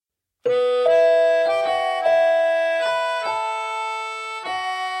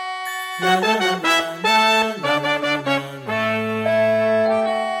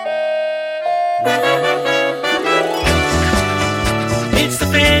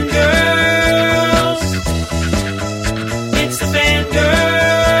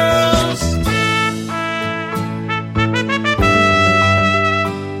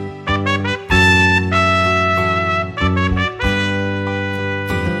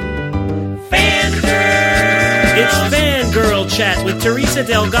It's Fangirl Chat with Teresa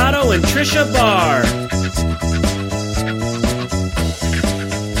Delgado and Trisha Barr.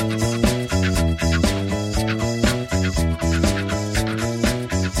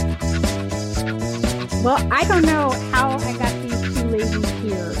 Well, I don't know how I got these two ladies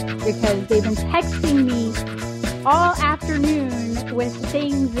here because they've been texting me all afternoon with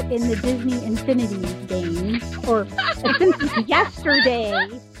things in the Disney Infinities game, or since yesterday.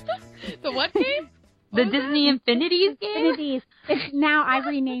 The what game? The Disney Infinities game? Infinities. Now I've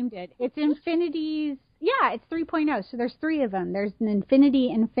renamed it. It's Infinities. Yeah, it's 3.0. So there's three of them. There's an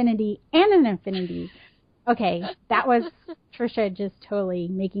Infinity, and an Infinity. Okay, that was Trisha just totally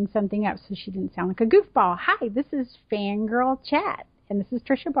making something up so she didn't sound like a goofball. Hi, this is Fangirl Chat, and this is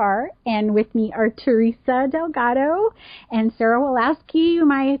Trisha Barr, and with me are Teresa Delgado and Sarah Woloski,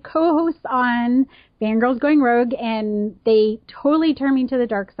 my co-hosts on Fangirls Going Rogue, and they totally turned me to the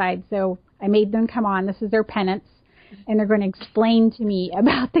dark side, so I made them come on. This is their penance, and they're going to explain to me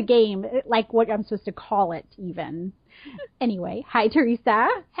about the game, like what I'm supposed to call it even. Anyway, hi, Teresa.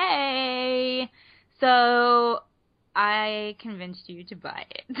 Hey! So, I convinced you to buy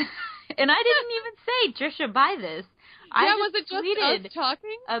it. And I didn't even say, Trisha, buy this. Was it just tweeted us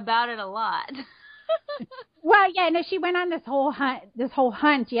talking about it a lot. Well, yeah, no, she went on this whole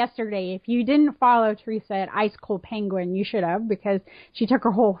hunt yesterday. If you didn't follow Teresa at Ice Cold Penguin, you should have, because she took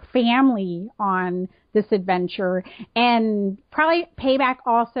her whole family on this adventure. And probably payback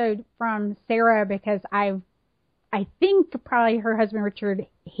also from Sarah, because I think probably her husband Richard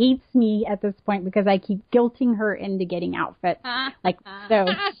hates me at this point because I keep guilting her into getting outfits. Like, so.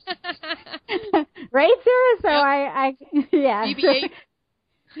 Right, Sarah? So I yeah. BB-8.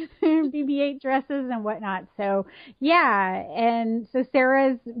 BB-8 dresses and whatnot. So, yeah. And so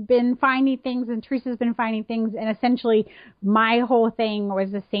Sarah's been finding things and Teresa's been finding things. And essentially my whole thing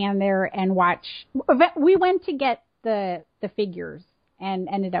was to stand there and watch. We went to get the figures and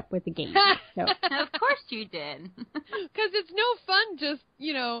ended up with the game. So. Of course you did. Because it's no fun just,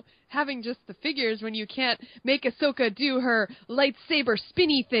 having just the figures when you can't make Ahsoka do her lightsaber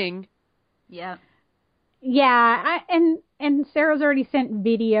spinny thing. Yeah. Yeah, and Sarah's already sent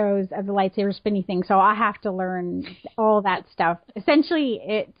videos of the lightsaber spinny thing, so I'll have to learn all that stuff. Essentially,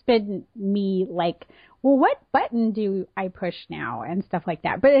 it's been me like, well, what button do I push now and stuff like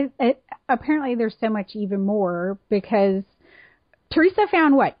that. But apparently there's so much even more because Teresa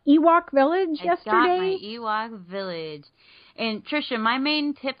found what? Ewok Village yesterday? I got my Ewok Village. And Trisha, my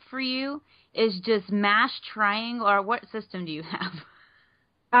main tip for you is just mash triangle, or what system do you have?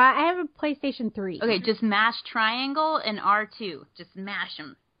 I have a PlayStation 3. Okay, just mash triangle and R2. Just mash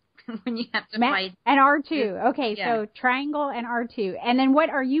them when you have to fight. And R2. Okay, yeah. So triangle and R2. And then what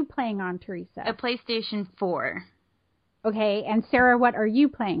are you playing on, Teresa? A PlayStation 4. Okay, and Sarah, what are you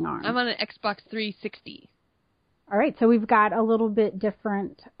playing on? I'm on an Xbox 360. All right, so we've got a little bit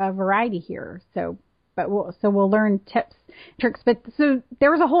different variety here. So we'll learn tips, tricks. But so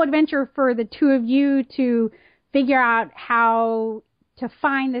there was a whole adventure for the two of you to figure out how to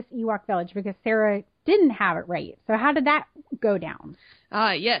find this Ewok village because Sarah didn't have it right. So how did that go down?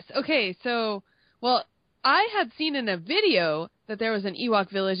 Yes. Okay, so, well, I had seen in a video that there was an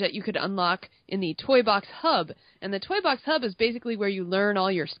Ewok village that you could unlock in the Toy Box Hub. And the Toy Box Hub is basically where you learn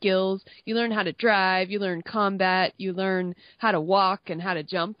all your skills. You learn how to drive, you learn combat, you learn how to walk and how to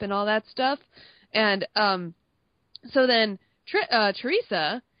jump and all that stuff. And so then,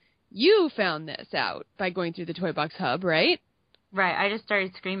 Teresa, you found this out by going through the Toy Box Hub, right? Right, I just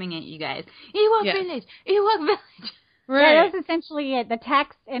started screaming at you guys. Ewok Village! Ewok Village! Right. Yeah, that's essentially it. The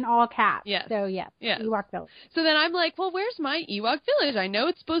text in all caps. Yes. So, yeah, Ewok Village. So then I'm like, well, where's my Ewok Village? I know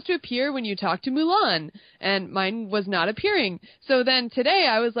it's supposed to appear when you talk to Mulan, and mine was not appearing. So then today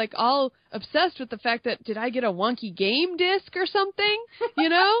I was like all obsessed with the fact that, did I get a wonky game disc or something?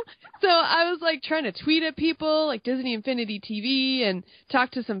 So I was like trying to tweet at people like Disney Infinity TV and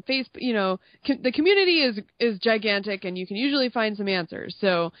talk to some Facebook, the community is gigantic and you can usually find some answers.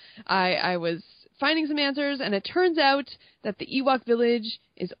 So I was finding some answers, and it turns out that the Ewok Village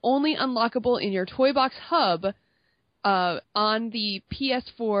is only unlockable in your Toy Box Hub on the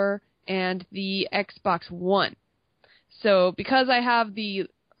PS4 and the Xbox One. So because I have the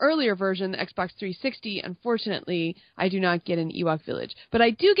earlier version, the Xbox 360, unfortunately, I do not get an Ewok Village. But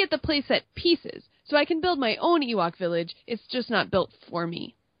I do get the playset pieces, so I can build my own Ewok Village. It's just not built for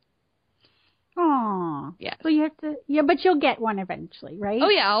me. Aww. Yeah. So you have to, but you'll get one eventually, right? Oh,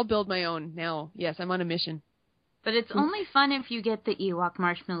 yeah, I'll build my own now. Yes, I'm on a mission. But it's only fun if you get the Ewok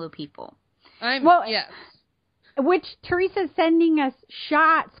marshmallow people. Yes. which Teresa's sending us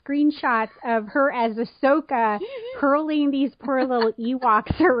screenshots of her as Ahsoka hurling these poor little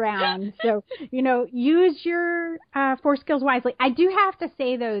Ewoks around. So, use your Force skills wisely. I do have to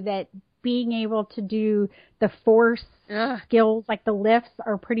say, though, that being able to do the Force skills, like the lifts,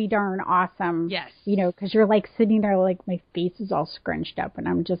 are pretty darn awesome. Yes. Because you're like sitting there like my face is all scrunched up and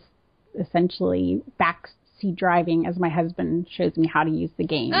I'm just essentially backseat driving as my husband shows me how to use the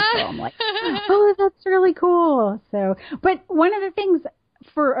game. So I'm like, oh, that's really cool. So, but one of the things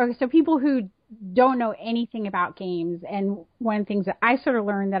so people who don't know anything about games, and one of the things that I sort of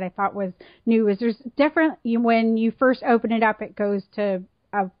learned that I thought was new is there's different, when you first open it up, it goes to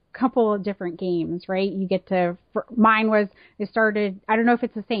a couple of different games, right? You get to, it started, I don't know if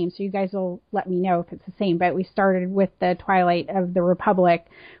it's the same, so you guys will let me know if it's the same, but we started with the Twilight of the Republic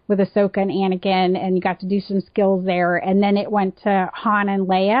with Ahsoka and Anakin, and you got to do some skills there, and then it went to Han and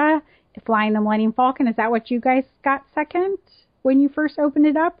Leia flying the Millennium Falcon. Is that what you guys got second when you first opened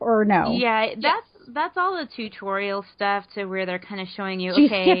it up, or no? Yeah, that's all the tutorial stuff to where they're kind of showing you, so you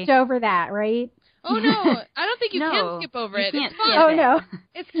skipped over that, right? Oh, no. I don't think you can skip over it. It's fun. Oh, no.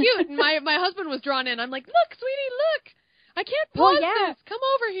 It's cute. And my husband was drawn in. I'm like, look, sweetie, look. I can't pause this. Come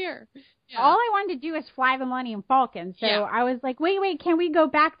over here. Yeah. All I wanted to do is fly the Millennium Falcon. So I was like, wait, can we go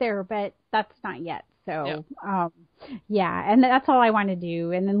back there? But that's not yet. So, and that's all I wanted to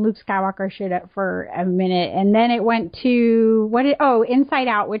do. And then Luke Skywalker showed up for a minute. And then it went to, Inside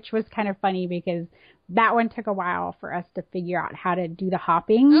Out, which was kind of funny because that one took a while for us to figure out how to do the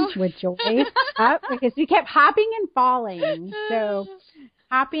hopping with Joy up, because we kept hopping and falling. So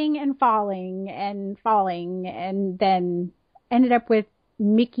hopping and falling, and then ended up with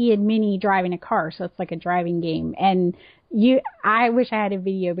Mickey and Minnie driving a car. So it's like a driving game. And I wish I had a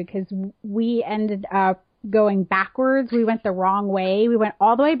video because we ended up going backwards. We went the wrong way. We went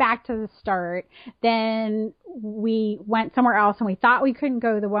all the way back to the start. Then we went somewhere else, and we thought we couldn't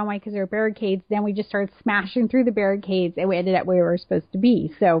go the one way because there were barricades. Then we just started smashing through the barricades, and we ended up where we were supposed to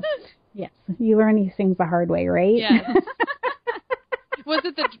be. So, yes, you learn these things the hard way, right? Yeah. Was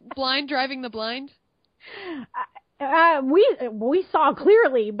it the blind driving the blind? We saw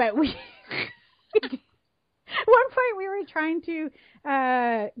clearly, but we... At one point, we were trying to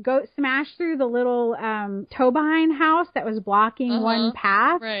go smash through the little tow behind house that was blocking one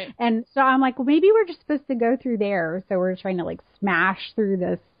path. Right. And so I'm like, well, maybe we're just supposed to go through there. So we're trying to like smash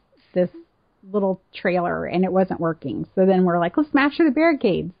through this little trailer, and it wasn't working. So then we're like, let's smash through the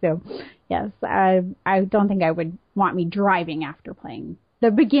barricades. So yes, I don't think I would want me driving after playing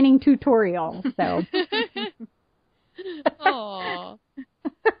the beginning tutorial. So. Aww.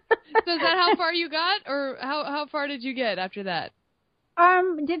 So is that how far you got, or how far did you get after that?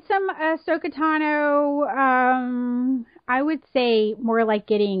 Did some Ahsoka Tano, I would say more like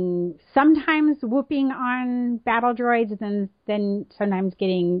getting, sometimes whooping on battle droids, and then sometimes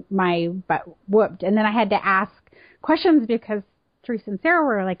getting my butt whooped. And then I had to ask questions because Teresa and Sarah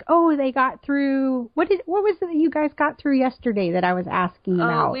were like, oh, they got through, what was it that you guys got through yesterday that I was asking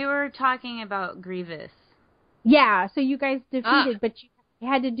about? Oh, we were talking about Grievous. Yeah, so you guys defeated, but you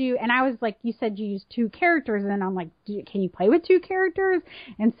had to do, and I was like, you said you used 2 characters, and I'm like, can you play with 2 characters?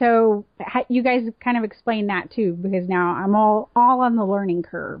 And so you guys kind of explained that too, because now I'm all on the learning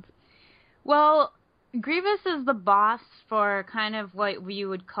curve. Well, Grievous is the boss for kind of what you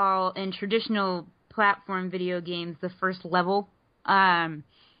would call in traditional platform video games the first level. And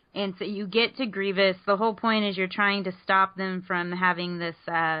so you get to Grievous. The whole point is you're trying to stop them from having this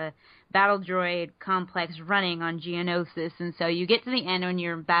battle droid complex running on Geonosis, and so you get to the end when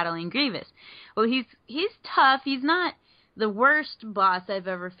you're battling Grievous. Well, he's tough. He's not the worst boss I've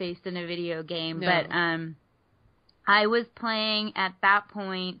ever faced in a video game, but I was playing at that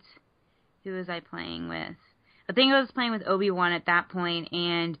point. Who was I playing with? I think I was playing with Obi-Wan at that point,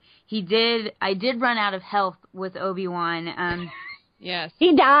 and I did run out of health with Obi-Wan. Yes.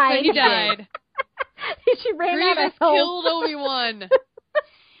 He died. So he died. She ran Grievous out of health. killed Obi-Wan.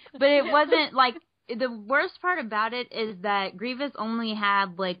 But it wasn't, like, the worst part about it is that Grievous only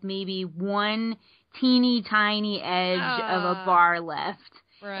had, like, maybe one teeny tiny edge of a bar left.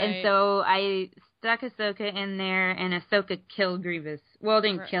 Right. And so I stuck Ahsoka in there, and Ahsoka killed Grievous. Well,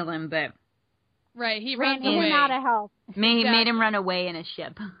 didn't kill him, but... Right, he ran runs away. him out of health. Made him run away in a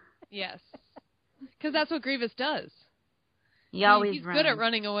ship. Yes. Because that's what Grievous does. He's good at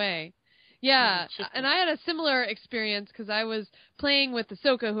running away. Yeah, and I had a similar experience because I was playing with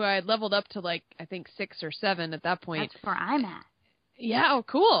Ahsoka, who I had leveled up to, like, I think 6 or 7 at that point. That's where I'm at. Yeah, oh,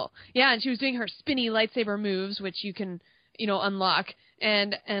 cool. Yeah, and she was doing her spinny lightsaber moves, which you can, unlock.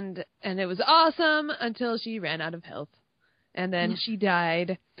 And it was awesome until she ran out of health. and then she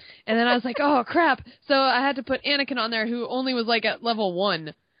died. And then I was like, oh, crap. So I had to put Anakin on there, who only was, like, at level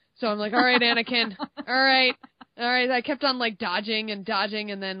 1. So I'm like, all right, Anakin, all right. I kept on, like, dodging,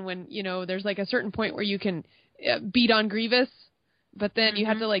 and then when, there's, like, a certain point where you can beat on Grievous, but then you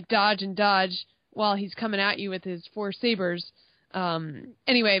have to, like, dodge while he's coming at you with his 4 sabers.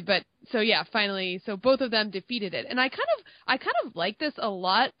 Anyway, but so yeah, finally, so both of them defeated it. And I kind of like this a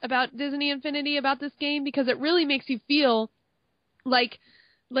lot about Disney Infinity, about this game, because it really makes you feel like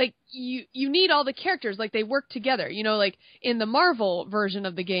you need all the characters, like they work together. Like in the Marvel version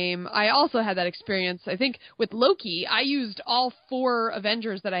of the game, I also had that experience. I think with Loki, I used all 4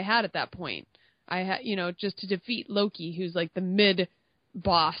 Avengers that I had at that point. I had, just to defeat Loki, who's like the mid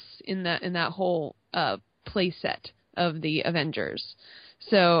boss in that whole play set of the Avengers.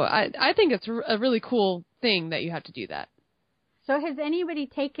 So I think it's a really cool thing that you have to do that. So has anybody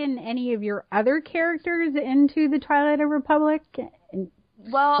taken any of your other characters into the Twilight of Republic?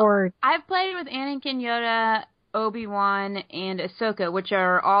 Well, I've played with Anakin, Yoda, Obi-Wan, and Ahsoka, which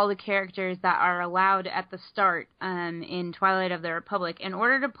are all the characters that are allowed at the start in Twilight of the Republic. In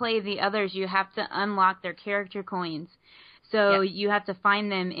order to play the others, you have to unlock their character coins. So you have to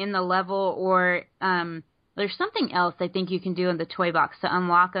find them in the level, or there's something else I think you can do in the toy box to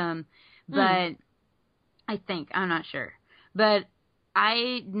unlock them. But I'm not sure. But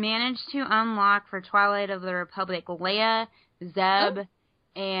I managed to unlock for Twilight of the Republic Leia, Zeb,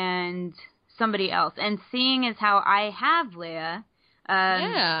 and somebody else. And seeing as how I have Leia,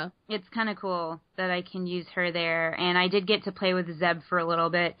 it's kind of cool that I can use her there. And I did get to play with Zeb for a little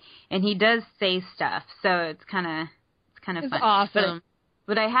bit, and he does say stuff, so it's kind of fun. Awesome.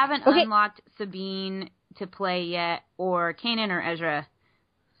 But I haven't unlocked Sabine to play yet, or Kanan or Ezra.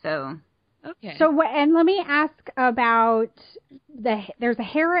 So. Okay. So, and let me ask about there's a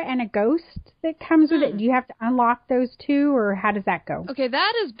Hera and a Ghost that comes with it. Do you have to unlock those two, or how does that go? Okay,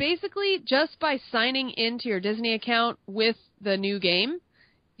 that is basically just by signing into your Disney account with the new game,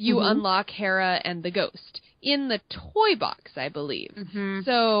 you unlock Hera and the Ghost in the toy box, I believe.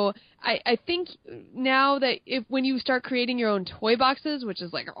 So I think now that when you start creating your own toy boxes, which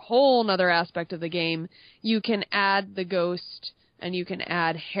is like a whole nother aspect of the game, you can add the Ghost and you can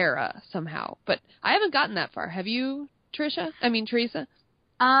add Hera somehow. But I haven't gotten that far. Have you, Teresa?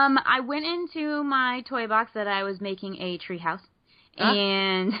 I went into my toy box that I was making a treehouse.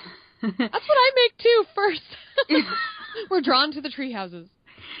 And that's what I make too first. We're drawn to the tree houses.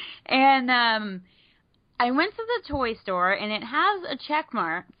 And I went to the toy store, and it has a check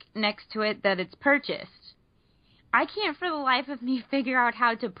mark next to it that it's purchased. I can't for the life of me figure out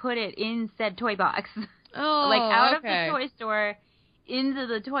how to put it in said toy box. Out of the toy store into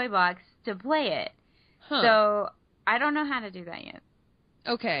the toy box to play it. So I don't know how to do that yet.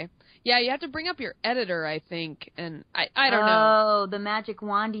 Okay. Yeah, you have to bring up your editor, I think, and I don't know. Oh, the magic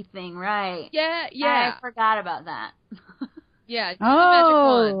wandy thing, right. Yeah. I forgot about that. Yeah, the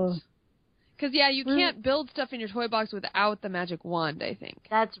magic wand. Because, you can't build stuff in your toy box without the magic wand, I think.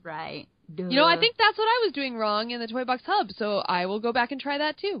 That's right. Duh. I think that's what I was doing wrong in the Toy Box Hub, so I will go back and try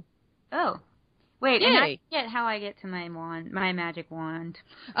that, too. Oh. Wait, and I forget how I get to my magic wand.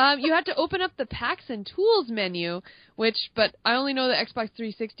 You have to open up the Packs and Tools menu, but I only know the Xbox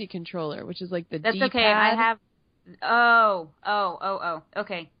 360 controller, which is like the D-pad. That's okay, I have... Oh.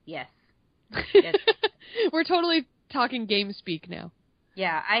 Okay, yes. We're totally talking game speak now.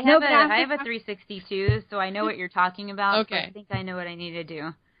 Yeah, I have a 360 too, so I know what you're talking about. Okay. So I think I know what I need to do.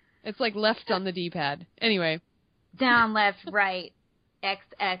 It's like left on the D-pad. Anyway. Down, left, right,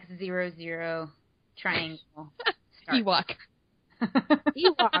 XX00, triangle. Ewok.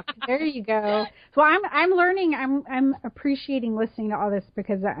 Ewok. There you go. So I'm learning. I'm appreciating listening to all this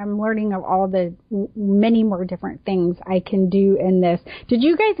because I'm learning of all the many more different things I can do in this. Did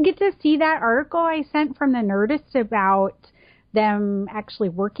you guys get to see that article I sent from the Nerdist about them actually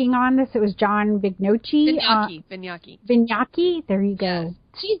working on this? It was John Vignocchi. Vignacchi. There you go.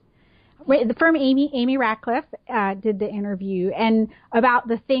 Yes. The firm Amy Ratcliffe did the interview, and about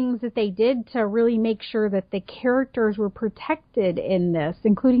the things that they did to really make sure that the characters were protected in this,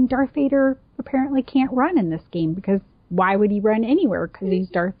 including Darth Vader apparently can't run in this game because why would he run anywhere? Because he's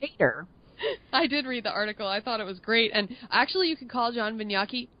Darth Vader. I did read the article. I thought it was great. And actually, you can call John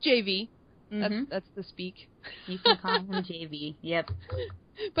Vignacchi JV. That's the speak. You can call him JV. Yep.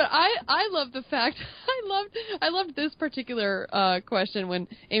 But I love the fact I loved this particular question when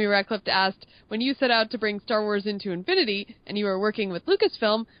Amy Ratcliffe asked, when you set out to bring Star Wars into Infinity and you were working with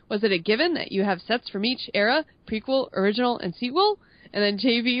Lucasfilm, was it a given that you have sets from each era, prequel, original, and sequel? And then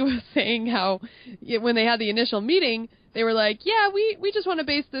JV was saying how when they had the initial meeting, they were like, yeah, we just want to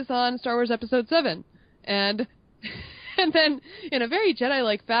base this on Star Wars Episode 7. And And then, in a very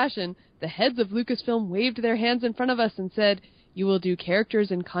Jedi-like fashion, the heads of Lucasfilm waved their hands in front of us and said, "You will do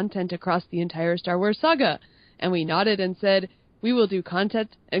characters and content across the entire Star Wars saga." And we nodded and said, "We will do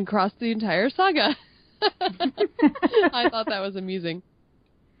content across the entire saga." I thought that was amusing.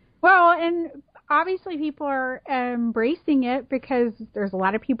 Well, and obviously people are embracing it because there's a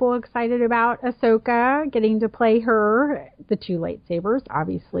lot of people excited about Ahsoka getting to play her. The 2 lightsabers,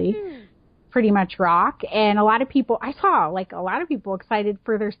 obviously, pretty much rock. And a lot of people, I saw like a lot of people excited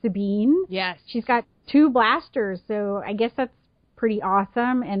for their Sabine. Yes. She's got 2 blasters, so I guess that's pretty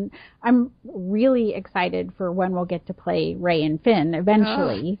awesome. And I'm really excited for when we'll get to play Rey and Finn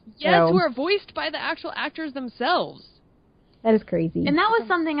eventually. Yes, who are voiced by the actual actors themselves. That is crazy. And that was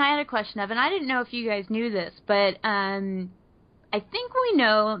something I had a question of, and I didn't know if you guys knew this, but I think we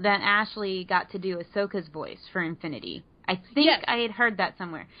know that Ashley got to do Ahsoka's voice for Infinity. I think I had heard that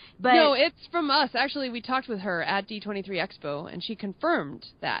somewhere. But no, it's from us. Actually, we talked with her at D23 Expo, and she confirmed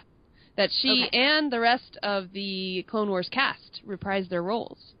that she and the rest of the Clone Wars cast reprised their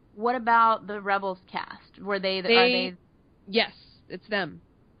roles. What about the Rebels cast? Are they? Yes, it's them.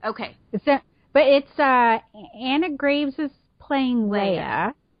 Okay. But it's Anna Graves is playing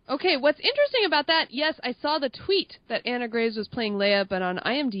Leia. Okay, what's interesting about that, yes, I saw the tweet that Anna Graves was playing Leia, but on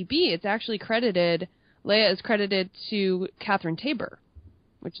IMDb it's actually Leia is credited to Catherine Tabor,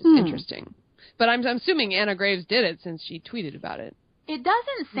 which is interesting. But I'm assuming Anna Graves did it since she tweeted about it. It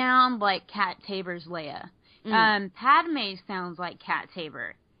doesn't sound like Cat Tabor's Leia. Padme sounds like Cat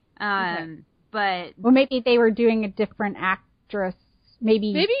Tabor. But... Well, maybe they were doing a different actress.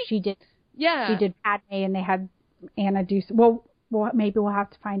 Maybe she did. Yeah. She did Padme and they had Anna do... Well, maybe we'll have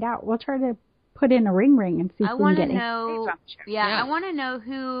to find out. We'll try to put in a ring and see if we can get it. I want to know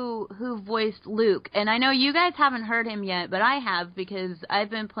who voiced Luke. And I know you guys haven't heard him yet, but I have because I've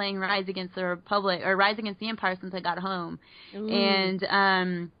been playing Rise Against the Empire since I got home. Ooh.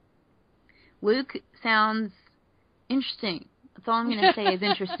 And Luke sounds interesting. That's all I'm going to say is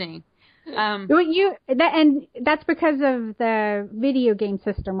interesting. And that's because of the video game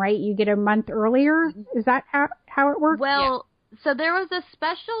system, right? You get a month earlier. Is that how it works? Well, so there was a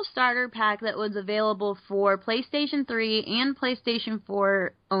special starter pack that was available for PlayStation 3 and PlayStation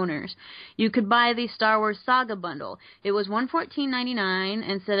 4 owners. You could buy the Star Wars Saga bundle. It was $114.99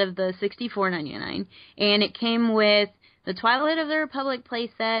 instead of the $64.99, and it came with the Twilight of the Republic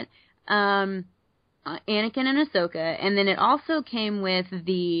playset, Anakin and Ahsoka, and then it also came with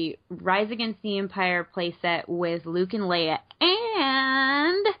the Rise Against the Empire playset with Luke and Leia,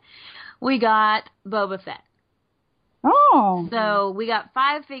 and we got Boba Fett. Oh. So we got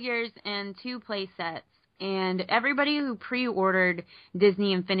 5 figures and 2 playsets, and everybody who pre-ordered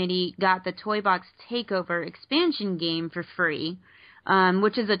Disney Infinity got the Toy Box Takeover expansion game for free,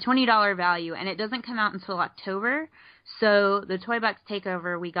 which is a $20 value, and it doesn't come out until October. So the Toy Box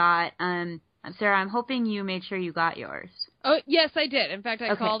Takeover we got... Sarah, I'm hoping you made sure you got yours. Oh, yes, I did. In fact,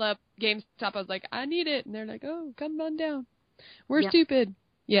 I called up GameStop. I was like, I need it. And they're like, oh, come on down. We're stupid.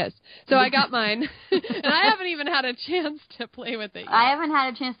 Yes. So I got mine. And I haven't even had a chance to play with it yet. I haven't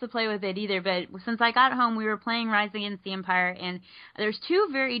had a chance to play with it either. But since I got home, we were playing Rise Against the Empire. And there's 2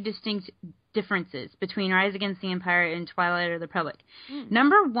 very distinct differences between Rise Against the Empire and Twilight of the Republic.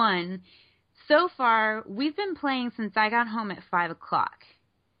 Number 1, so far, we've been playing since I got home at 5 o'clock.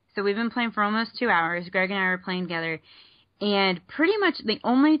 So we've been playing for almost 2 hours. Greg and I were playing together. And pretty much the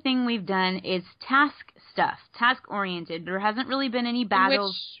only thing we've done is task stuff, task-oriented. There hasn't really been any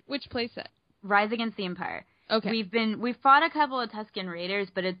battles. Which playset? Rise Against the Empire. Okay. We've fought a couple of Tusken Raiders,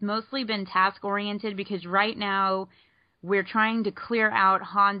 but it's mostly been task-oriented because right now we're trying to clear out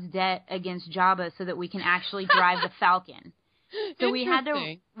Han's debt against Jabba so that we can actually drive the Falcon. So we had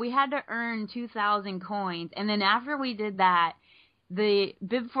to earn 2,000 coins, and then after we did that, the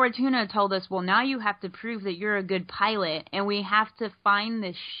Bib Fortuna told us, well, now you have to prove that you're a good pilot, and we have to find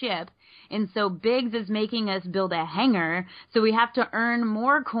this ship. And so Biggs is making us build a hangar, so we have to earn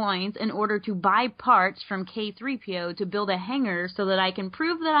more coins in order to buy parts from K-3PO to build a hangar so that I can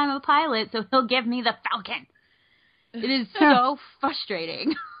prove that I'm a pilot, so he'll give me the Falcon. It is so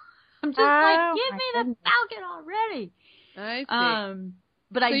frustrating. I'm just give me the Falcon already. I see.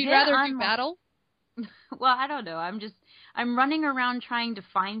 But so you'd rather do battle? Well, I don't know. I'm running around trying to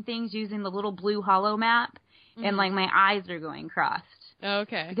find things using the little blue holo map, and like my eyes are going crossed.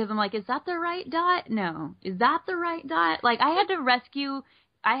 Okay. Because I'm like, is that the right dot? No. Is that the right dot? Like, I had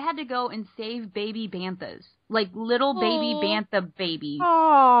to go and save baby banthas, like little baby bantha babies,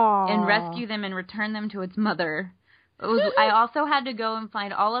 and rescue them and return them to its mother. I also had to go and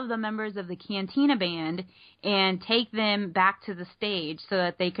find all of the members of the Cantina Band and take them back to the stage so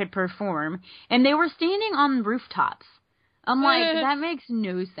that they could perform. And they were standing on rooftops. I'm like, that makes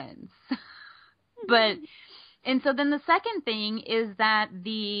no sense. And so then the second thing is that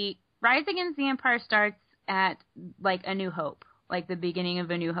the Rise Against the Empire starts at, like, A New Hope, like the beginning of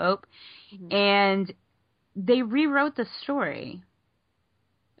A New Hope, and they rewrote the story.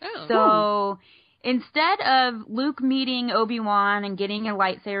 Oh. So instead of Luke meeting Obi-Wan and getting a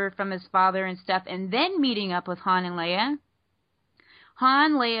lightsaber from his father and stuff, and then meeting up with Han and Leia,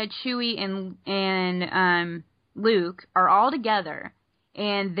 Chewie, and Luke are all together,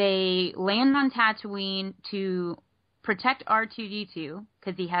 and they land on Tatooine to protect R2-D2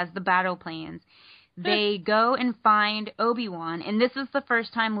 because he has the battle plans. They go and find Obi-Wan, and this is the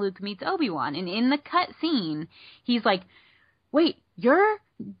first time Luke meets Obi-Wan. And in the cut scene, he's like, "Wait, you're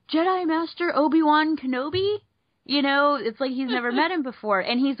Jedi Master Obi-Wan Kenobi?" You know, it's like he's never met him before,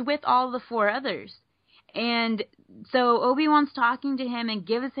 and he's with all the 4 others. And so Obi-Wan's talking to him and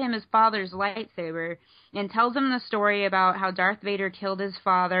gives him his father's lightsaber and tells him the story about how Darth Vader killed his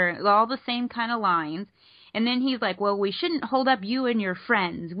father, all the same kind of lines. And then he's like, "Well, we shouldn't hold up you and your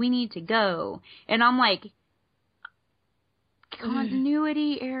friends. We need to go." And I'm like,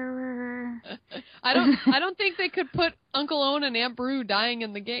 continuity error. I don't think they could put Uncle Owen and Aunt Beru dying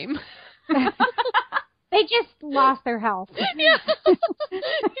in the game. They just lost their health. Yeah.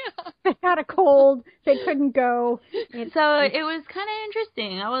 They had a cold. They couldn't go. So it was kind of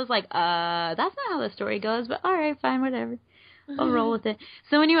interesting. I was like, that's not how the story goes, but all right, fine, whatever. I'll roll with it.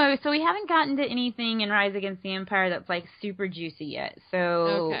 So anyway, we haven't gotten to anything in Rise Against the Empire that's, like, super juicy yet.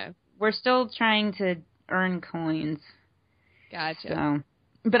 So we're still trying to earn coins. Gotcha. So,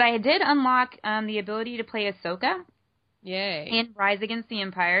 but I did unlock the ability to play Ahsoka. Yay. In Rise Against the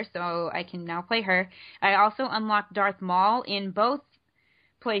Empire, so I can now play her. I also unlocked Darth Maul in both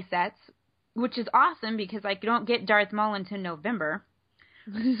play sets, which is awesome because I don't get Darth Maul until November.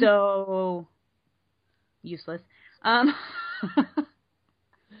 So useless. At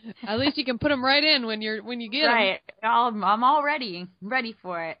least you can put them right in when you get them. Right. I'm all ready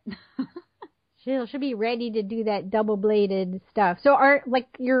for it. She'll be ready to do that double-bladed stuff. So,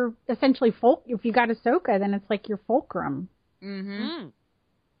 you're essentially if you got Ahsoka, then it's like your fulcrum.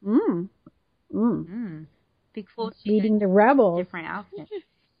 Big full leading the rebels. Different outfit.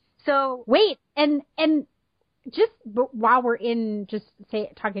 So wait, and just while we're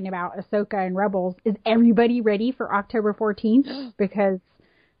talking about Ahsoka and Rebels, is everybody ready for October 14th? Because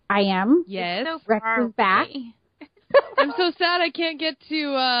I am. Yes. So Rex is back. I'm so sad I can't get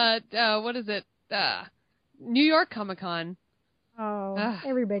to what is it? New York Comic-Con. Oh,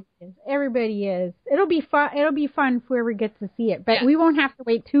 everybody is. Everybody is. It'll be fun. It'll be fun if whoever gets to see it. But we won't have to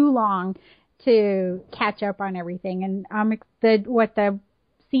wait too long to catch up on everything. And the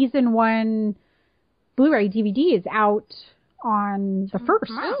season 1 Blu-ray DVD is out on the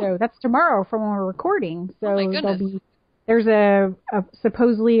 1st, so that's tomorrow from when we're recording. So there's a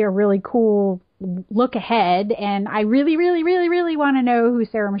supposedly a really cool look ahead, and I really, really, really, really want to know who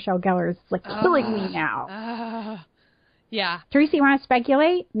Sarah Michelle Gellar is. It's like killing me now. Yeah. Teresa, you want to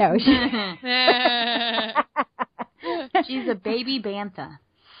speculate? No. She's a baby bantha.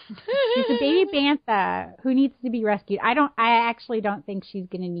 She's a baby bantha who needs to be rescued. I actually don't think she's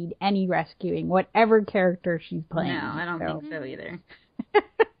going to need any rescuing, whatever character she's playing. No, I don't think so either.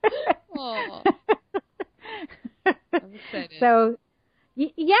 Oh. I'm excited. So,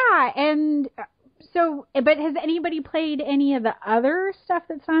 yeah, and so, but has anybody played any of the other stuff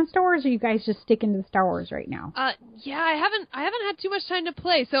that's on Star Wars, or are you guys just sticking to the Star Wars right now? Yeah, I haven't had too much time to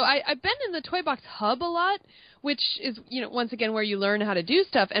play. So I've been in the Toy Box Hub a lot, which is, once again, where you learn how to do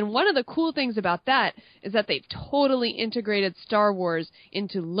stuff. And one of the cool things about that is that they've totally integrated Star Wars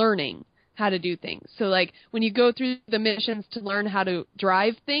into learning how to do things. So, like, when you go through the missions to learn how to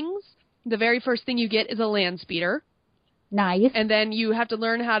drive things, the very first thing you get is a land speeder. Nice. And then you have to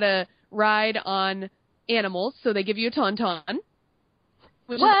learn how to ride on animals, so they give you a tauntaun.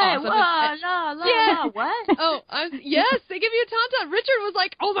 Which is awesome. What? Oh, yes, they give you a tauntaun. Richard was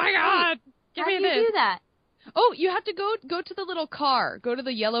like, "Oh my God, give me this." How do you do that? Oh, you have to go to the little car. Go to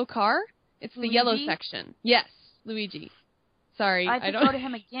the yellow car. It's the yellow section. Yes, Luigi. Sorry, I have to go to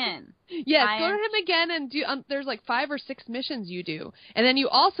him again. Yes, go to him again and do. There's like 5 or 6 missions you do, and then you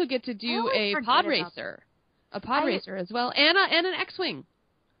also get to do a pod racer. A pod racer as well, and an X-wing.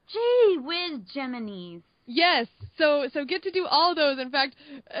 Gee whiz, Geminis. Yes, so get to do all those. In fact,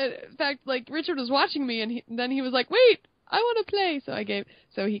 like Richard was watching me, and then he was like, "Wait, I want to play."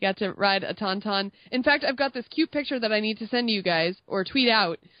 So he got to ride a tauntaun. In fact, I've got this cute picture that I need to send to you guys or tweet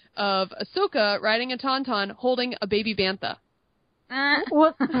out of Ahsoka riding a tauntaun holding a baby bantha.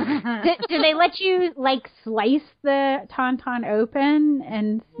 Well, do they let you like slice the tauntaun open?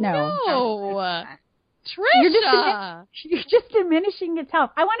 And no. Trisha! You're just diminishing its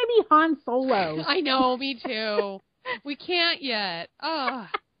health. I want to be Han Solo. I know, me too. We can't yet. I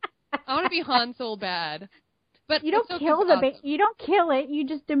want to be Han so bad. But You don't kill you don't kill it. You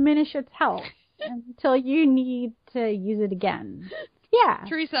just diminish its health until you need to use it again. Yeah.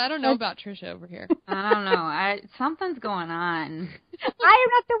 Teresa, I don't know about Trisha over here. I don't know. Something's going on. I am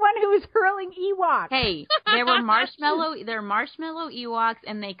not the one who was hurling Ewoks. Hey, there are marshmallow Ewoks,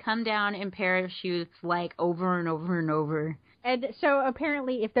 and they come down in parachutes like over and over and over. And so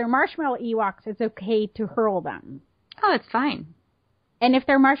apparently, if they're marshmallow Ewoks, it's okay to hurl them. Oh, it's fine. And if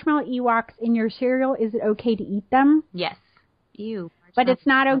they're marshmallow Ewoks in your cereal, is it okay to eat them? Yes. Ew. But it's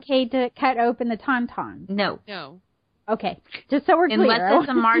not okay to cut open the tauntaun. No. No. Okay, just so we're clear. Unless it's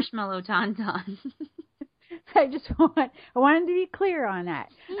a marshmallow tauntaun. I wanted to be clear on that.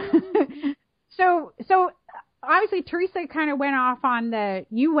 So obviously Teresa kind of went off on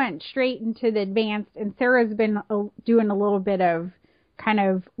you went straight into the advanced, and Sarah's been doing a little bit of kind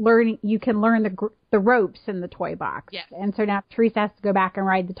of learning. You can learn the ropes in the toy box. Yes. And so now Teresa has to go back and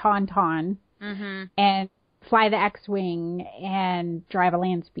ride the tauntaun and fly the X-Wing and drive a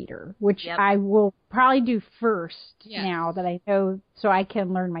land speeder, which I will probably do first now that I know, so I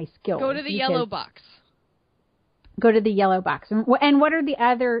can learn my skills. Go to the yellow box. Go to the yellow box. And what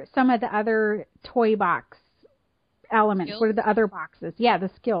are some of the other toy box elements? Skills? What are the other boxes? Yeah,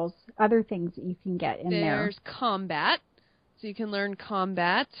 the skills, other things that you can get in there. There's combat, so you can learn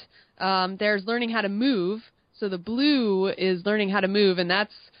combat. There's learning how to move. So the blue is learning how to move, and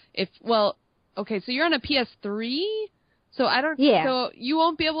that's okay, so you're on a PS3, so I don't. Yeah. So you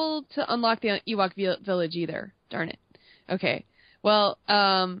won't be able to unlock the Ewok village either. Darn it. Okay. Well, But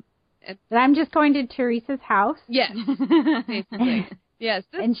I'm just going to Teresa's house. yes, basically. Yes.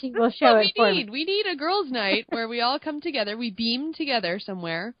 And she will show it for me. We need a girls' night where we all come together. We beam together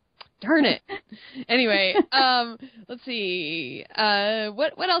somewhere. Darn it. Anyway, let's see.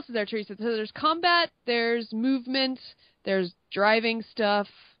 What else is there, Teresa? So there's combat, there's movement, there's driving stuff.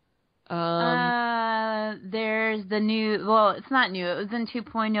 There's the new, well, it's not new, it was in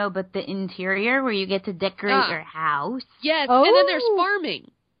 2.0, but the interior where you get to decorate your house. Yes, Oh. and then there's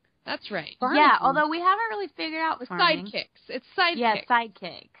farming. That's right. Yeah, although we haven't really figured out farming. Sidekicks. It's sidekicks. Yeah,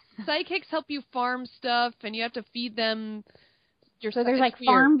 sidekicks. Sidekicks help you farm stuff, and you have to feed them your So stuff. there's It's like weird.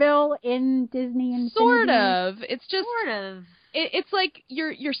 Farmville in Disney Infinity. Sort of. It's just Sort of. It's like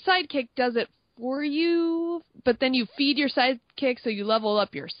your sidekick does it for you, but then you feed your sidekick, so you level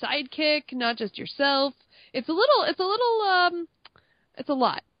up your sidekick, not just yourself. It's a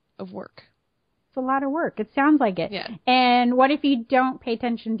lot of work. It's a lot of work. It sounds like it. Yeah. And what if you don't pay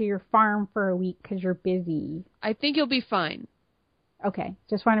attention to your farm for a week because you're busy? I think you'll be fine. Okay,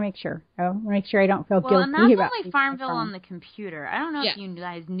 just want to make sure. I want to make sure I don't feel Well, and guilty that's about only using Farmville my farm. on the computer. I don't know if you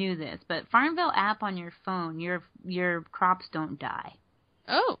guys knew this, but Farmville app on your phone, your crops don't die.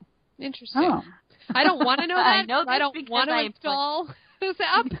 Oh, interesting. Oh. I don't want to know that. I know I this don't because want to I install this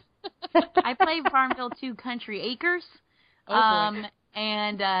app. I play Farmville 2 Country Acres. Oh, boy.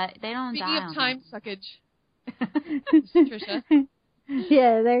 And they don't Speaking die. of time suckage, Trisha.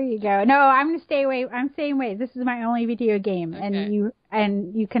 Yeah, there you go. No, I'm going to stay away. I'm staying away. This is my only video game, Okay.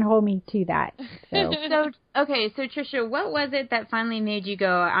 and you can hold me to that. So. So Trisha, what was it that finally made you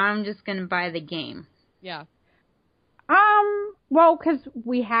go, I'm just going to buy the game? Yeah. Well, because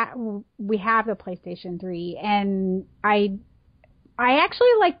we have the PlayStation 3, and I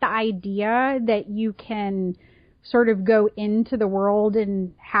actually like the idea that you can sort of go into the world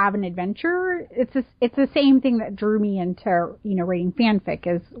and have an adventure. It's the same thing that drew me into, reading fanfic,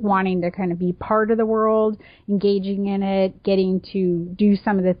 is wanting to kind of be part of the world, engaging in it, getting to do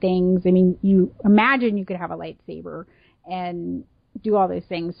some of the things. I mean, you imagine you could have a lightsaber and do all those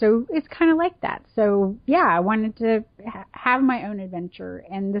things. So it's kind of like that. So yeah, I wanted to have my own adventure,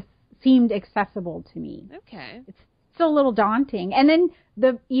 and this seemed accessible to me. Okay. It's still a little daunting. And then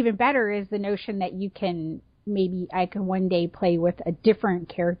the even better is the notion that you can, maybe I can one day play with a different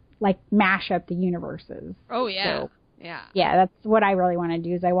character, like mash up the universes. Oh, yeah. So, yeah. yeah, that's what I really want to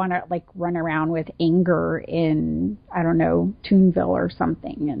do, is I want to like run around with Anger in, I don't know, Toonville or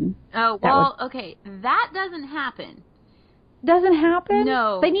something. And Oh, well, okay, that doesn't happen. doesn't happen?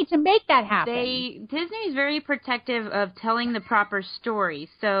 No. They need to make that happen. Disney's very protective of telling the proper story,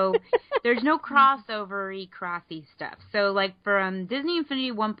 so there's no crossover-y, crossy stuff. So, like, from Disney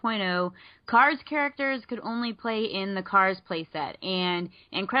Infinity 1.0, Cars characters could only play in the Cars playset, and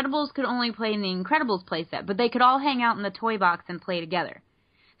Incredibles could only play in the Incredibles playset, but they could all hang out in the toy box and play together.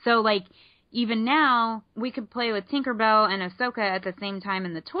 So, like, even now, we could play with Tinkerbell and Ahsoka at the same time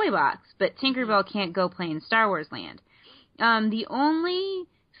in the toy box, but Tinkerbell can't go play in Star Wars Land. The only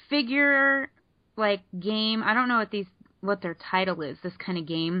figure, like game. I don't know what their title is. This kind of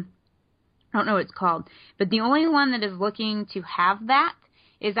game. I don't know what it's called. But the only one that is looking to have that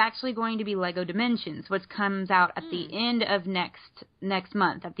is actually going to be Lego Dimensions, which comes out at the end of next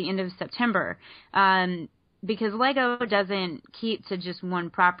month, at the end of September. Because Lego doesn't keep to just one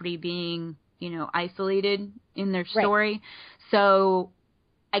property being, isolated in their story. Right. So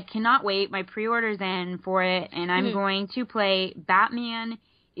I cannot wait. My pre-order's in for it, and I'm going to play Batman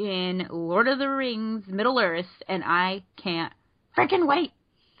in Lord of the Rings Middle-earth, and I can't freaking wait.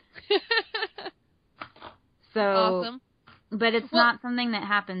 So, awesome. But it's not something that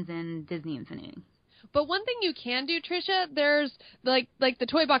happens in Disney Infinity. But one thing you can do, Tricia, there's like the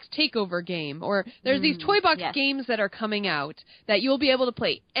Toy Box Takeover game, or there's these Toy Box games that are coming out that you'll be able to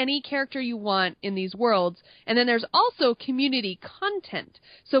play any character you want in these worlds. And then there's also community content.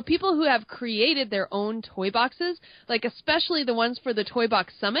 So people who have created their own toy boxes, like especially the ones for the Toy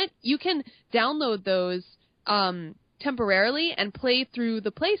Box Summit, you can download those temporarily and play through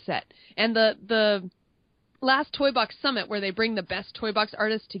the playset. And the last Toy Box Summit, where they bring the best Toy Box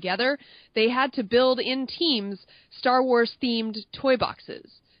artists together, they had to build in teams Star Wars themed toy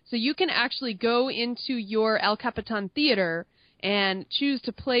boxes. So you can actually go into your El Capitan theater and choose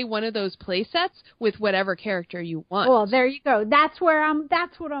to play one of those play sets with whatever character you want. Well, there you go. That's what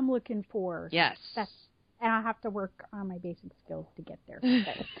I'm looking for. Yes. And I have to work on my basic skills to get there.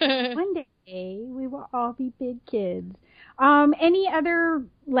 So one day we will all be big kids. Any other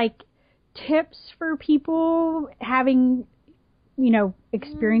tips for people having,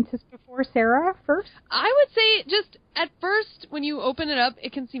 experiences before? Sarah, first? I would say just at first, when you open it up,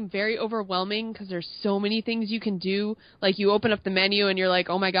 it can seem very overwhelming because there's so many things you can do. Like, you open up the menu and you're like,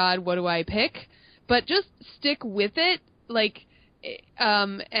 oh my God, what do I pick? But just stick with it,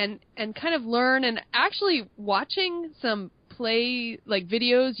 and kind of learn. And actually watching some YouTube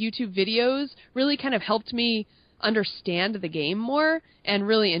videos really kind of helped me understand the game more and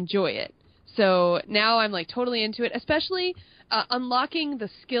really enjoy it. So now I'm totally into it, especially unlocking the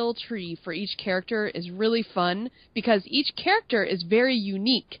skill tree for each character is really fun because each character is very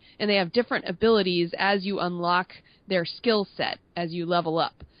unique and they have different abilities as you unlock their skill set as you level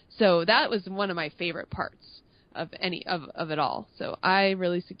up. So that was one of my favorite parts of it all. So I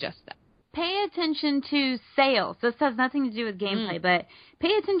really suggest that. Pay attention to sales. This has nothing to do with gameplay, but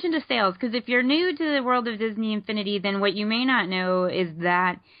pay attention to sales because if you're new to the world of Disney Infinity, then what you may not know is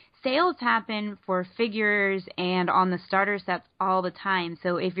that sales happen for figures and on the starter sets all the time.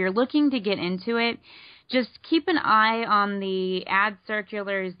 So if you're looking to get into it, just keep an eye on the ad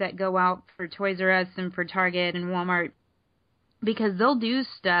circulars that go out for Toys R Us and for Target and Walmart because they'll do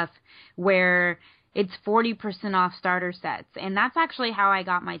stuff where it's 40% off starter sets. And that's actually how I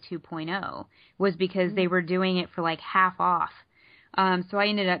got my 2.0 was because they were doing it for half off. So I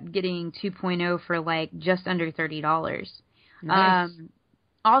ended up getting 2.0 for just under $30. Nice.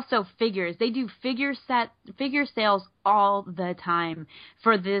 Also, figures. They do figure sales all the time.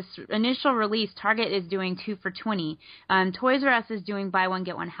 For this initial release, Target is doing 2 for $20. Toys R Us is doing buy one,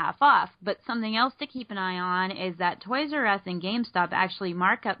 get one half off. But something else to keep an eye on is that Toys R Us and GameStop actually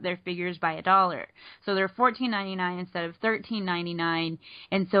mark up their figures by $1. So they're $14.99 instead of $13.99.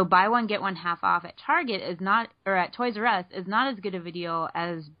 And so buy one, get one half off at Target at Toys R Us is not as good of a deal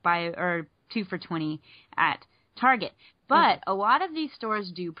as 2 for $20 at Target. But a lot of these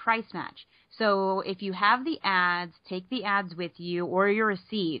stores do price match. So if you have the ads, take the ads with you or your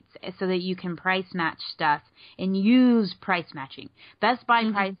receipts so that you can price match stuff and use price matching. Best Buy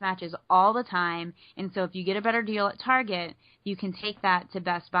price matches all the time. And so if you get a better deal at Target, you can take that to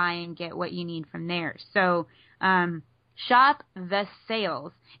Best Buy and get what you need from there. So shop the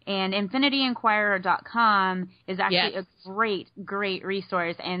sales. And InfinityInquirer.com is actually a great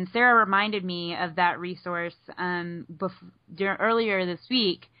resource. And Sarah reminded me of that resource earlier this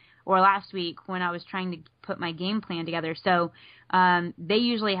week or last week when I was trying to put my game plan together. So they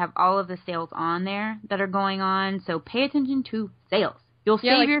usually have all of the sales on there that are going on. So pay attention to sales. You'll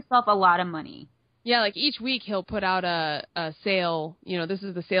save yourself a lot of money. Yeah, each week he'll put out a sale, this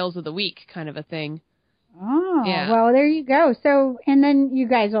is the sales of the week kind of a thing. Oh, well, there you go. So, and then you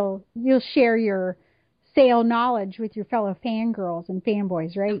guys you'll share your sale knowledge with your fellow fangirls and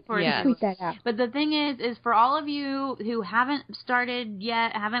fanboys, right? Of course. Yeah. Tweet that out. But the thing is for all of you who haven't started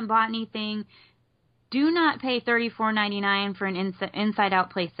yet, haven't bought anything, do not pay $34.99 for an Inside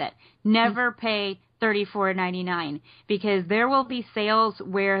Out playset. Never pay $34.99 because there will be sales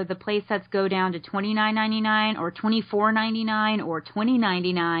where the playsets go down to $29.99 or $24.99 or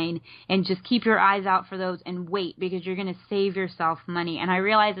 $20.99, and just keep your eyes out for those and wait because you're going to save yourself money. And I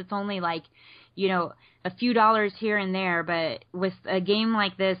realize it's only a few dollars here and there. But with a game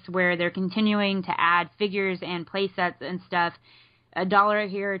like this where they're continuing to add figures and play sets and stuff, $1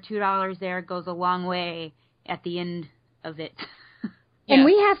 here, $2 there goes a long way at the end of it. And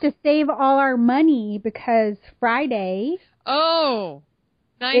we have to save all our money because Friday. Oh,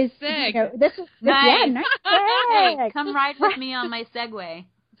 nice seg. This is nice. Yeah, nice seg. Hey, come ride with me on my Segway.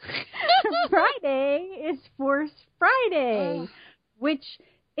 Friday is Force Friday, which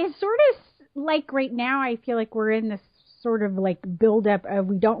is sort of like right now. I feel like we're in this sort of like buildup of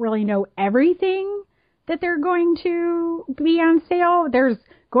we don't really know everything that they're going to be on sale. There's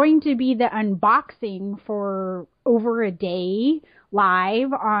going to be the unboxing for over a day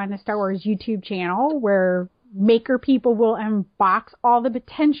live on the Star Wars YouTube channel where maker people will unbox all the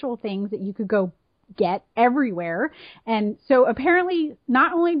potential things that you could go get everywhere. And so apparently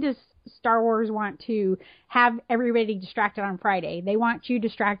not only does Star Wars want to have everybody distracted on Friday, they want you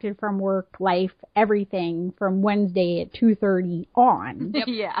distracted from work, life, everything from Wednesday at 2:30 on. Yep.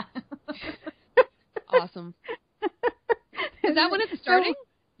 Yeah. Awesome. Is that when it's starting?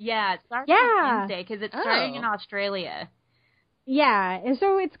 Yeah, it starts on Wednesday because it's starting in Oh. Australia. Yeah, and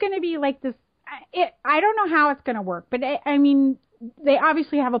so it's going to be like this. I don't know how it's going to work, but I mean, they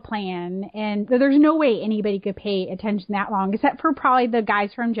obviously have a plan, and there's no way anybody could pay attention that long, except for probably the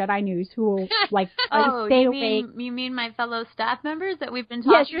guys from Jedi News who will like stay awake. You mean my fellow staff members that we've been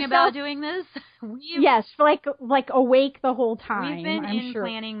talking about doing this? Yes, like awake the whole time. We've been in sure.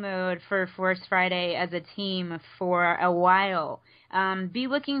 planning mode for Force Friday as a team for a while. Be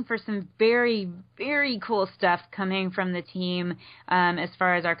looking for some very, very cool stuff coming from the team as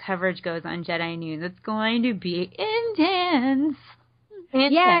far as our coverage goes on Jedi News. It's going to be intense.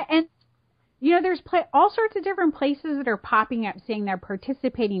 Yeah, and there's all sorts of different places that are popping up saying they're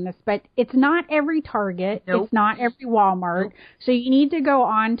participating in this, but it's not every Target. Nope. It's not every Walmart. Nope. So you need to go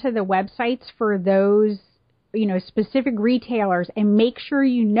on to the websites for those specific retailers and make sure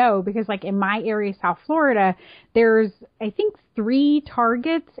because like in my area, South Florida, there's, I think 3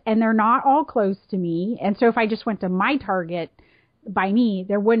 Targets and they're not all close to me. And so if I just went to my Target by me,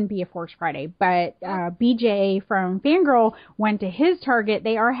 there wouldn't be a Force Friday. But BJ from Fangirl went to his Target.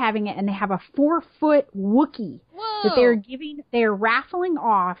 They are having it and they have a 4-foot Wookiee that they're raffling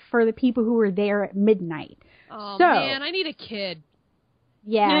off for the people who were there at midnight. Oh man, I need a kid.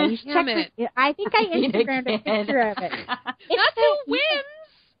 Yeah, you should check it. I think I Instagrammed a picture of it. That's who wins.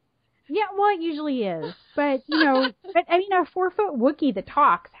 Yeah, well, it usually is. But, but I mean, a 4-foot Wookiee that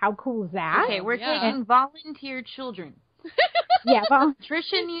talks, how cool is that? Okay, we're taking volunteer children. Yeah, well.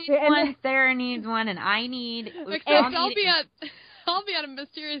 Trisha needs one, Sarah needs one, and I need... Except I'll be at a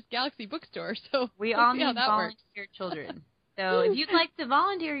Mysterious Galaxy bookstore, so we all need volunteer children. So if you'd like to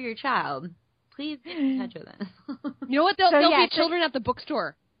volunteer your child, please get in touch with us. You know what? There'll be children at the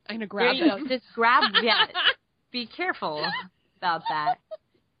bookstore. I'm going to grab them. Just grab them. Be careful about that.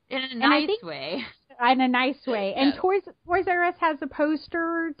 In a nice way. In a nice way. And Toys R Us has a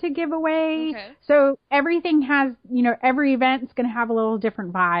poster to give away. Okay. So everything has, every event's going to have a little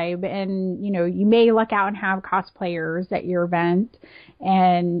different vibe. And, you may look out and have cosplayers at your event.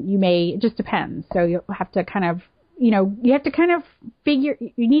 And it just depends. So you'll have to kind of, you have to kind of you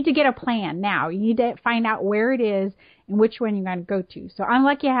need to get a plan now. You need to find out where it is and which one you're going to go to. So I'm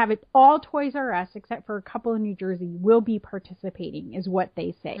lucky I have it. All Toys R Us, except for a couple in New Jersey, will be participating, is what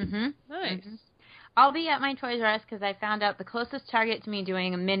they say. Mm-hmm. Nice. Mm-hmm. I'll be at my Toys R Us because I found out the closest Target to me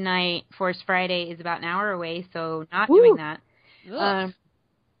doing a midnight Force Friday is about an hour away, so not doing that.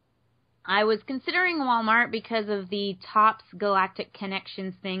 I was considering Walmart because of the Topps Galactic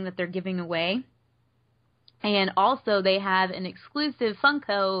Connections thing that they're giving away. And also they have an exclusive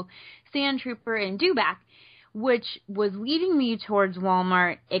Funko Sand Trooper and Dewback, which was leading me towards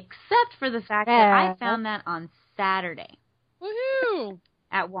Walmart, except for the fact that I found that on Saturday. Woohoo!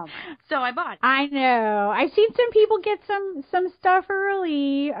 At Walmart. So I bought it. I know. I've seen some people get some stuff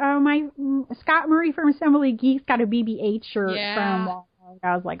early. My Scott Murray from Assembly Geeks got a BB-8 shirt from Walmart.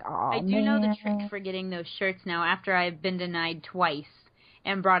 I was like, oh, I do know the trick for getting those shirts now after I've been denied twice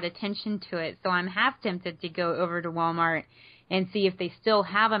and brought attention to it. So I'm half tempted to go over to Walmart and see if they still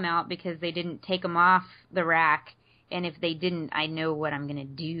have them out because they didn't take them off the rack. And if they didn't, I know what I'm going to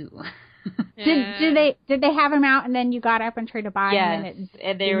do. Did they have them out and then you got up and tried to buy them?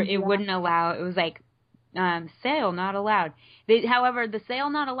 And it wouldn't allow. It was like sale not allowed. However, the sale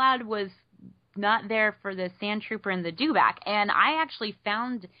not allowed was not there for the Sand Trooper and the Dewback. And I actually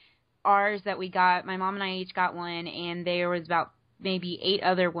found ours that we got. My mom and I each got one, and there was about maybe 8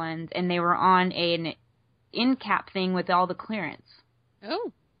 other ones, and they were on an end cap thing with all the clearance.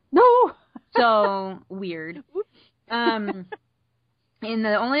 Oh. No. So weird. And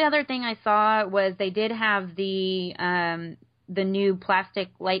the only other thing I saw was they did have the new plastic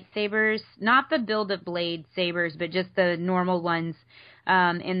lightsabers, not the Build-A-Blade sabers, but just the normal ones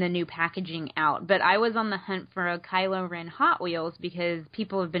in the new packaging out. But I was on the hunt for a Kylo Ren Hot Wheels because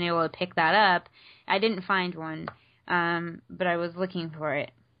people have been able to pick that up. I didn't find one, but I was looking for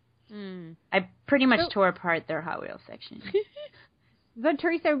it. I pretty much tore apart their Hot Wheels section. So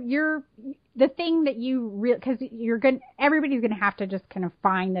Teresa, the thing that you because everybody's gonna have to just kind of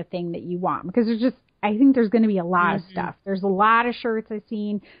find the thing that you want, because I think there's going to be a lot of stuff. There's a lot of shirts I've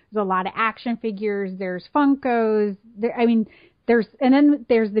seen. There's a lot of action figures. There's Funkos. And then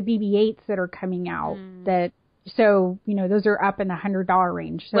there's the BB-8s that are coming out. Those are up in the $100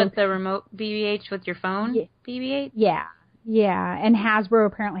 range. So, with the remote BB-8 with your phone, BB-8. Yeah, and Hasbro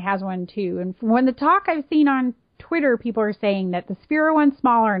apparently has one too. And from the talk I've seen on Twitter, people are saying that the Sphero one's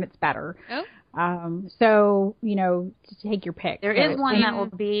smaller and it's better. Oh. To take your pick. There is one that will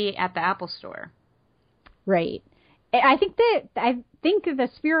be at the Apple Store. Right. I think the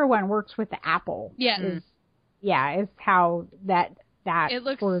Sphero one works with the Apple. Yes. Is how that it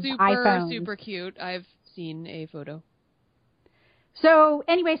looks for super iPhones. super cute. I've seen a photo. So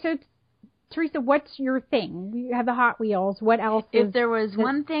anyway, Teresa, what's your thing? You have the Hot Wheels. What else? If there was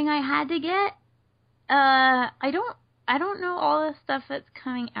one thing I had to get, I don't know all the stuff that's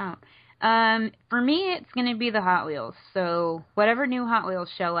coming out. For me, it's going to be the Hot Wheels. So whatever new Hot Wheels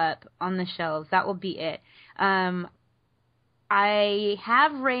show up on the shelves, that will be it. I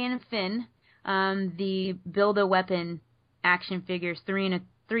have Rey and Finn, the Build-A-Weapon action figures, 3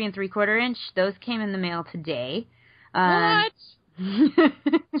 3/4 inch. Those came in the mail today. What?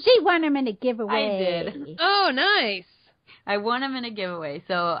 She won them in a giveaway. I did. Oh, nice. I won them in a giveaway,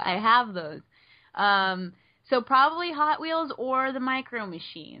 so I have those. So probably Hot Wheels or the Micro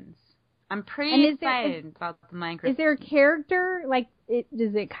Machines. I'm pretty excited about the Micro. Is there a character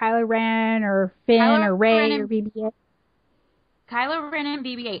is it Kylo Ren or Finn or Rey or BB-8? Kylo Ren and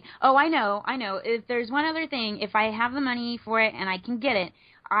BB-8. Oh, I know. If there's one other thing, if I have the money for it and I can get it,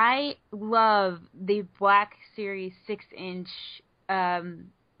 I love the Black Series 6-inch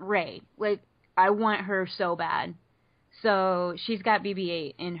Rey. I want her so bad. So she's got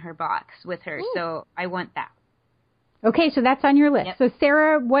BB-8 in her box with her. Ooh. So I want that. Okay, so that's on your list. Yep. So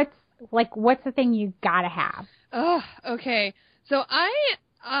Sarah, what's the thing you gotta have? Oh, okay. So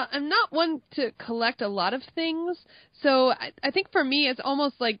I'm not one to collect a lot of things. So I think for me, it's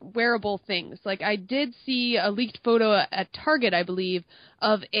almost like wearable things. Like I did see a leaked photo at Target, I believe,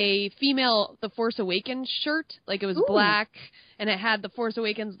 of a female The Force Awakens shirt. Like it was black and it had The Force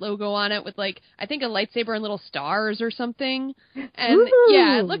Awakens logo on it with I think a lightsaber and little stars or something. And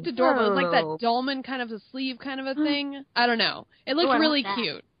yeah, it looked adorable. It was like that dolman kind of a sleeve kind of a thing. I don't know. It looked really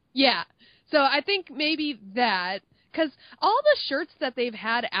cute. Yeah. So I think maybe that. Because all the shirts that they've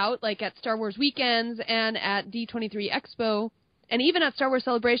had out, at Star Wars Weekends and at D23 Expo, and even at Star Wars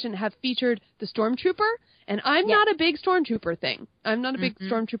Celebration, have featured the Stormtrooper, and I'm not a big Stormtrooper thing. I'm not a big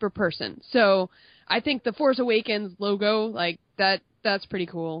Stormtrooper person. So I think the Force Awakens logo, that's pretty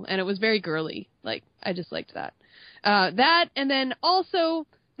cool, and it was very girly. I just liked that. That, and then also,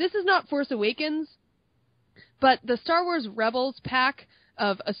 this is not Force Awakens, but the Star Wars Rebels pack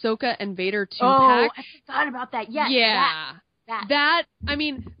of Ahsoka and Vader 2 pack. Oh, I forgot about that. Yes. Yeah. That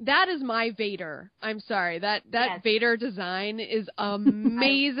is my Vader. I'm sorry. That Vader design is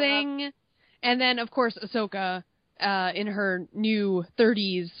amazing. And then, of course, Ahsoka in her new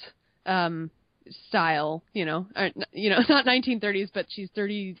 30s style, not 1930s, but she's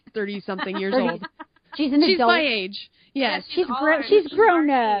 30-something years old. She's an adult. She's my age. Yes. She's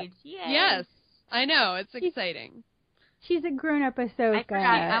grown up. Yes. I know. It's exciting. She's a grown-up Ahsoka. I forgot.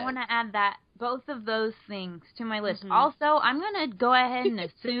 I want to add both of those things to my list. Also, I'm going to go ahead and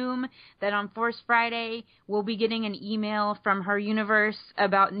assume that on Force Friday, we'll be getting an email from her universe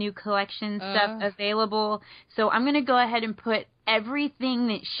about new collection stuff available. So I'm going to go ahead and put everything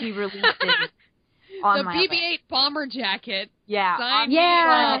that she releases on my list. The BB-8 bomber jacket. Yeah. Sign me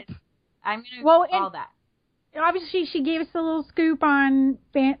up. I'm going to do all that. Obviously, she gave us a little scoop on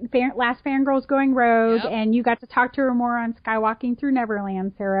Last Fangirls Going Rogue, and you got to talk to her more on Skywalking Through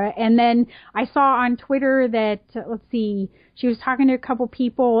Neverland, Sarah. And then I saw on Twitter that, she was talking to a couple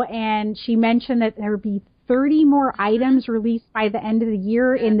people, and she mentioned that there would be 30 more items released by the end of the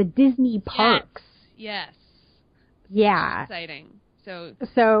year in the Disney parks. Yes. Yeah. Exciting.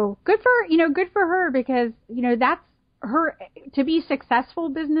 So good for her, because, that's her, to be successful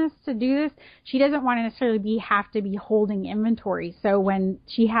business, to do this, she doesn't want to necessarily have to be holding inventory. So when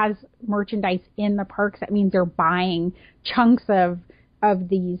she has merchandise in the parks, that means they're buying chunks of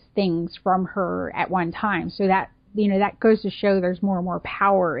these things from her at one time. So that goes to show there's more and more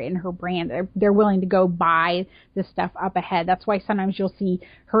power in her brand. They're willing to go buy the stuff up ahead. That's why sometimes you'll see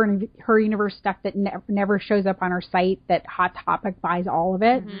her universe stuff that never shows up on her site, that Hot Topic buys all of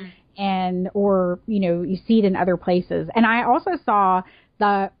it. Or you see it in other places. And I also saw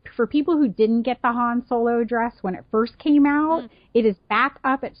for people who didn't get the Han Solo dress when it first came out, it is back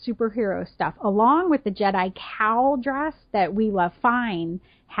up at Superhero Stuff, along with the Jedi cowl dress that We Love Fine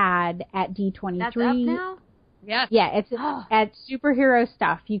had at D23. That's up now? Yes. Yeah, it's at Superhero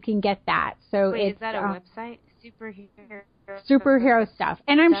Stuff. You can get that. So Wait, it's, is that a website? Superhero Stuff.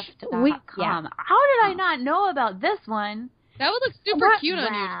 And I'm How did I not know about this one? That would look super cute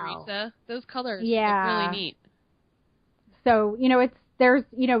on Wow. you, Teresa. Those colors Yeah. look really neat. So, there's,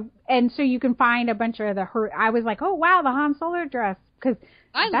 and so you can find a bunch of I was like, oh, wow, the Han Solo dress. Because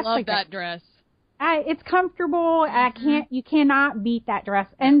I that's love like that dress. it's comfortable. You cannot beat that dress.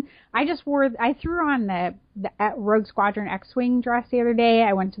 And I threw on the Rogue Squadron X-Wing dress the other day.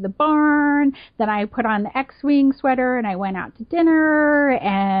 I went to the barn, then I put on the X-Wing sweater and I went out to dinner,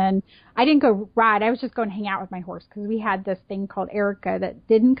 and I didn't go ride. I was just going to hang out with my horse because we had this thing called Erica that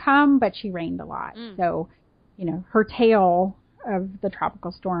didn't come, but she rained a lot. So, her tail of the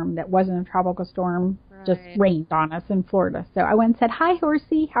tropical storm that wasn't a tropical storm just rained on us in Florida. So I went and said, hi,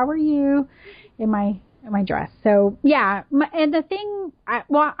 horsey, how are you? In my dress. So yeah, and the thing,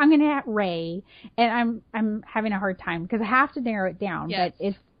 I'm going to have Rey, and I'm having a hard time because I have to narrow it down. Yes. But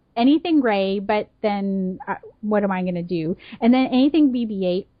it's anything Rey, but then what am I going to do? And then anything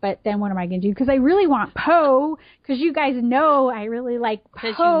BB-8, but then what am I going to do? Because I really want Poe, because you guys know I really like Poe.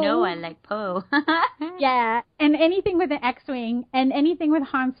 Because you know I like Poe. Yeah, and anything with an X-Wing, and anything with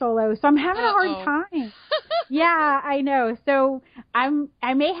Han Solo. So I'm having a hard time. Yeah, I know. So I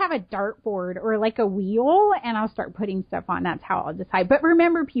may have a dartboard or like a wheel, and I'll start putting stuff on. That's how I'll decide. But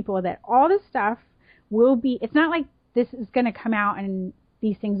remember, people, that all this stuff will be. It's not like this is going to come out and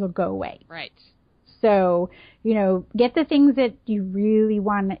these things will go away. Right. So, get the things that you really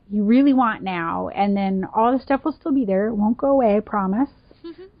want now, and then all the stuff will still be there. It won't go away, I promise.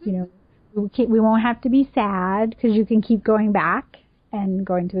 We won't have to be sad because you can keep going back and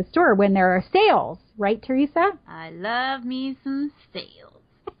going to the store when there are sales. Right, Teresa? I love me some sales.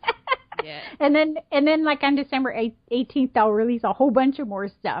 Yeah. And then like on December 18th, they'll release a whole bunch of more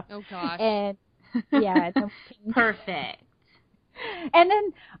stuff. Oh, gosh. And, yeah. Perfect. And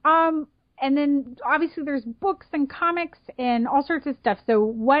then obviously there's books and comics and all sorts of stuff. So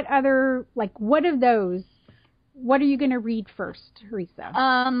what are you going to read first, Teresa?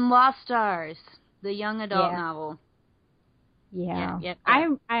 Lost Stars, the young adult novel. Yeah. Yep.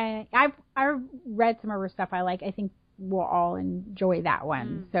 I've read some of her stuff I like. I think we'll all enjoy that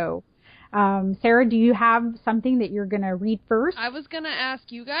one. So, Sarah, do you have something that you're going to read first? I was going to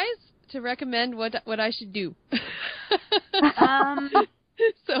ask you guys to recommend what I should do.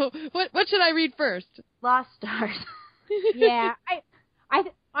 So what should I read first? Lost Stars. Yeah, I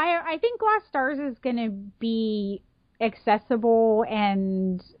think Lost Stars is going to be accessible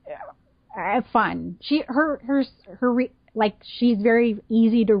and fun. She's very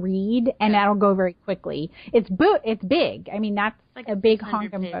easy to read, and that'll go very quickly. It's big. I mean, that's like a big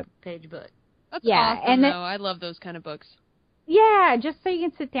honking book. Page book. That's Yeah, awesome, though. I love those kind of books. Yeah, just so you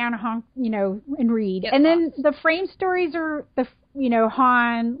can sit down and read. Get and then lost. the frame stories are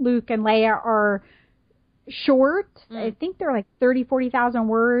Han, Luke, and Leia are short. I think they're like 40,000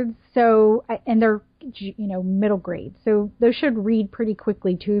 words. So, and they're, middle grade. So those should read pretty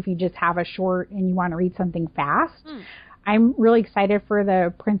quickly too if you just have a short and you want to read something fast. I'm really excited for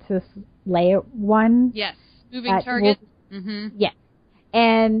the Princess Leia one. Yes. Moving Target. Yes.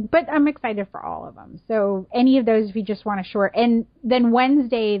 But I'm excited for all of them. So any of those, if you just want a short. And then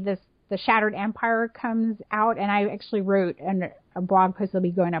Wednesday, the Shattered Empire comes out, and I actually wrote a blog post that'll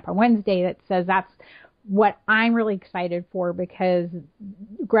be going up on Wednesday that says that's what I'm really excited for, because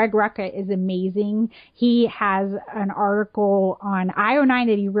Greg Rucka is amazing. He has an article on IO9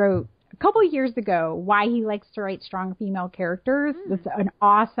 that he wrote a couple of years ago, why he likes to write strong female characters. It's an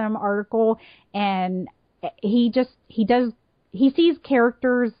awesome article, and he sees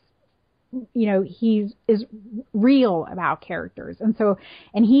characters, he is real about characters.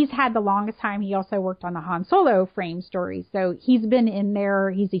 And he's had the longest time. He also worked on the Han Solo frame story. So he's been in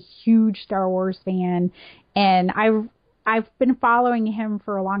there. He's a huge Star Wars fan. And I've been following him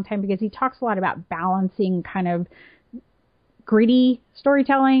for a long time because he talks a lot about balancing kind of gritty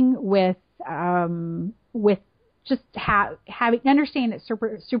storytelling with just having understand that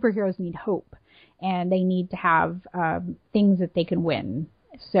superheroes need hope. And they need to have things that they can win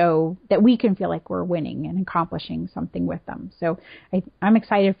so that we can feel like we're winning and accomplishing something with them. So I'm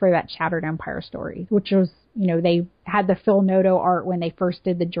excited for that Shattered Empire story, which was, they had the Phil Noto art when they first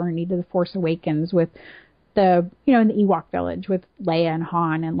did the Journey to the Force Awakens with the, in the Ewok village with Leia and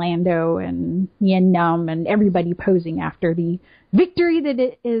Han and Lando and Yen Num and everybody posing after the victory that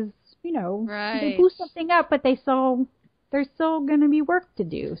it is, right. They blew something up, but there's still going to be work to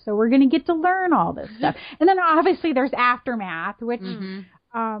do. So we're going to get to learn all this stuff. And then obviously there's Aftermath, which,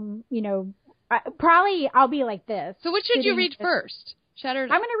 probably I'll be like this. So which should you read first? Shattered.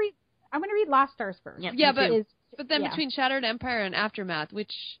 I'm going to read Lost Stars first. Yep. Yeah, but then between Shattered Empire and Aftermath,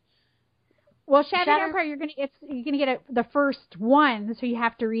 which... Well, Shattered Empire, you're gonna get the first one, so you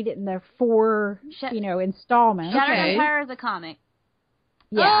have to read it in the 4, installments. Shattered Empire is a comic.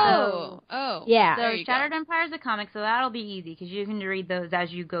 Yeah. Oh. Yeah. So Shattered Empire is a comic, so that'll be easy because you can read those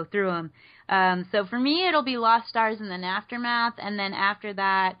as you go through them. So for me, it'll be Lost Stars and then Aftermath, and then after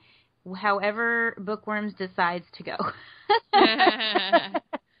that, however Bookworms decides to go.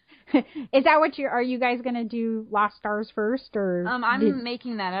 Is that what are you guys going to do Lost Stars first? Or I'm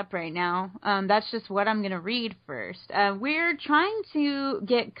making that up right now. That's just what I'm going to read first. We're trying to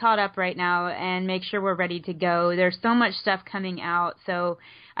get caught up right now and make sure we're ready to go. There's so much stuff coming out, so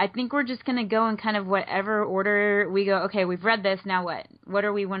I think we're just going to go in kind of whatever order we go. Okay, we've read this, now what? What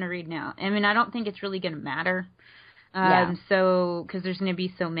do we want to read now? I mean, I don't think it's really going to matter. So, because there's going to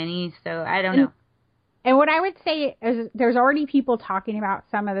be so many, so I don't know. And what I would say is there's already people talking about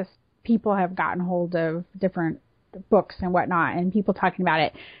some of this. People have gotten hold of different books and whatnot, and people talking about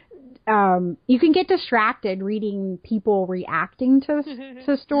it. You can get distracted reading people reacting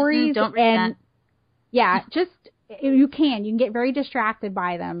to stories. Don't read that. Yeah, you can get very distracted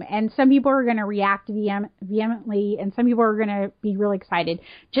by them. And some people are going to react vehemently, and some people are going to be really excited.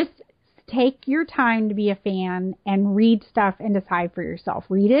 Just take your time to be a fan and read stuff and decide for yourself.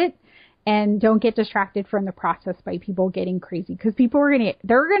 Read it. And don't get distracted from the process by people getting crazy. Because there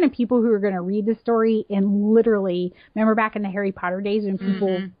are going to be people who are going to read the story and literally, remember back in the Harry Potter days when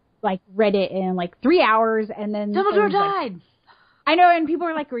people read it in 3 hours and then Dumbledore died. I know, and people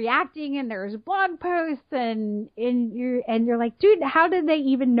are reacting, and there's blog posts, and you're like, dude, how did they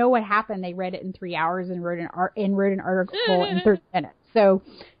even know what happened? They read it in 3 hours and wrote an article in 30 minutes. So,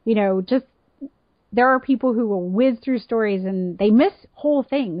 just. There are people who will whiz through stories and they miss whole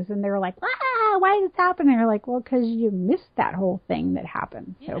things, and they're like, why did this happen? And you're like, well, because you missed that whole thing that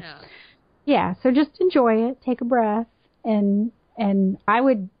happened. So, so just enjoy it, take a breath, and I'm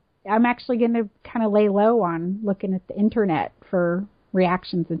actually going to kind of lay low on looking at the internet for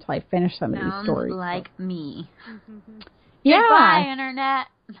reactions until I finish some of these stories. Sounds like me. Yeah. Goodbye, internet.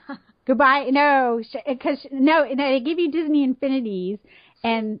 Goodbye. No, because they give you Disney Infinities.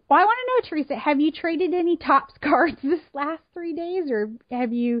 And I want to know, Teresa, have you traded any Topps cards this last 3 days, or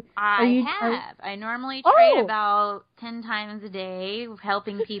have you? I have. I normally trade about 10 times a day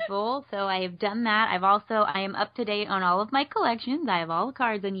helping people, so I have done that. I am up to date on all of my collections. I have all the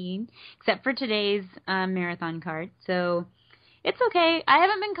cards I need, except for today's marathon card. So it's okay. I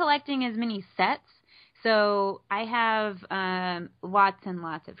haven't been collecting as many sets, so I have lots and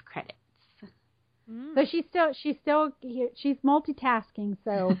lots of credits. So she's multitasking.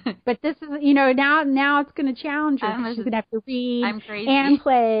 So, but this is now it's going to challenge her. She's going to have to read and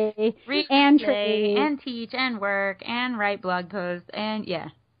play and trade and teach and work and write blog posts and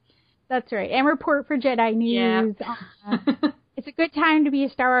that's right, and report for Jedi News. Yeah. It's a good time to be a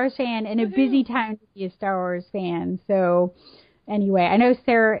Star Wars fan and a busy time to be a Star Wars fan. So. Anyway, I know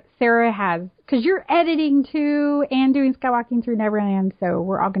Sarah has, because you're editing too and doing Skywalking Through Neverland, so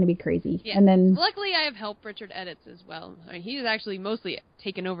we're all going to be crazy. Yeah. And then luckily I have help. Richard edits as well. I mean, he's actually mostly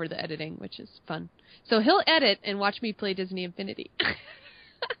taken over the editing, which is fun. So he'll edit and watch me play Disney Infinity.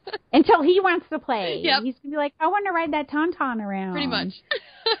 Until he wants to play. Yep. He's going to be like, I want to ride that Tauntaun around. Pretty much.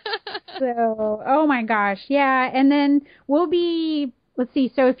 So, oh my gosh. Yeah. And then let's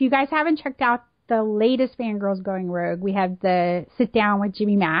see. So if you guys haven't checked out the latest Fangirls Going Rogue, we have the sit down with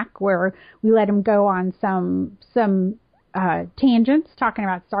Jimmy Mack, where we let him go on some tangents talking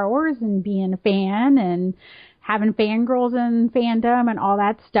about Star Wars and being a fan and having fangirls and fandom and all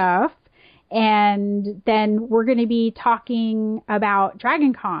that stuff. And then we're going to be talking about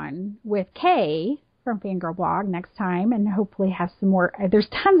Dragon Con with Kay from Fangirl Blog next time, and hopefully have some more. There's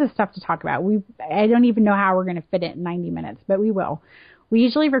tons of stuff to talk about. I don't even know how we're going to fit it in 90 minutes, but we will. We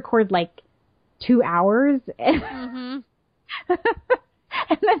usually record 2 hours and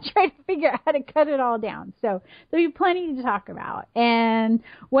then try to figure out how to cut it all down. So there'll be plenty to talk about. And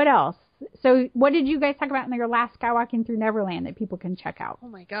what else? So what did you guys talk about in your last Skywalking Through Neverland that people can check out? Oh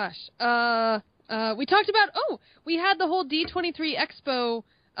my gosh. we talked about, we had the whole D23 Expo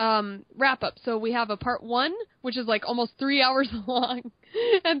wrap up. So we have a part 1, which is like almost 3 hours long,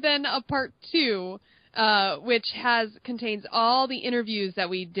 and then a part 2, which contains all the interviews that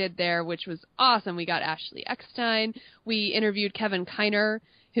we did there, which was awesome. We got Ashley Eckstein. We interviewed Kevin Kiner,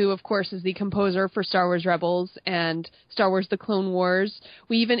 who, of course, is the composer for Star Wars Rebels and Star Wars The Clone Wars.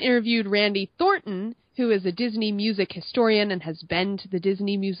 We even interviewed Randy Thornton, who is a Disney music historian and has been to the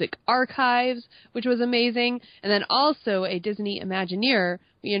Disney Music Archives, which was amazing. And then also a Disney Imagineer.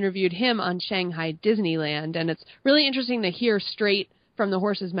 We interviewed him on Shanghai Disneyland, and it's really interesting to hear straight from the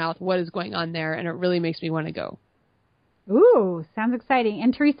horse's mouth what is going on there, and it really makes me want to go. Ooh, sounds exciting.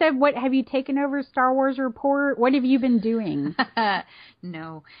 And Teresa, what have you taken over Star Wars Report? What have you been doing?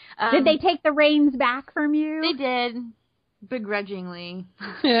 No. Did they take the reins back from you? They did, begrudgingly.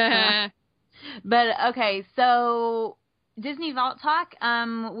 Yeah. But, okay, so Disney Vault Talk,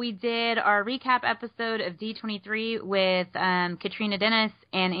 we did our recap episode of D23 with Katrina Dennis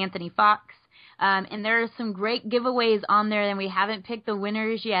and Anthony Fox. And there are some great giveaways on there, and we haven't picked the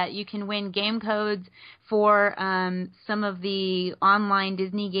winners yet. You can win game codes for some of the online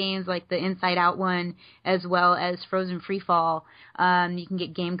Disney games, like the Inside Out one, as well as Frozen Freefall. You can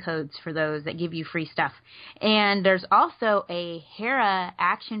get game codes for those that give you free stuff. And there's also a Hera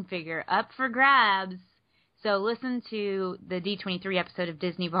action figure up for grabs. So listen to the D23 episode of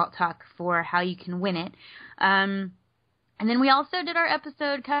Disney Vault Talk for how you can win it. And then we also did our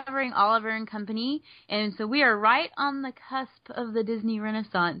episode covering Oliver and Company, and so we are right on the cusp of the Disney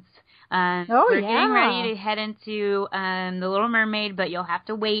Renaissance. We're getting ready to head into The Little Mermaid, but you'll have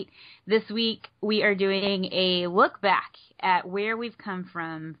to wait. This week we are doing a look back at where we've come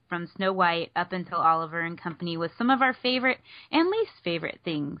from Snow White up until Oliver and Company, with some of our favorite and least favorite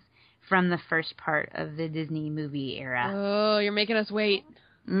things from the first part of the Disney movie era. Oh, you're making us wait.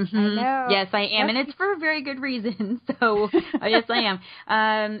 Mm-hmm. I know. Yes, I am, and it's for a very good reason. So, yes, I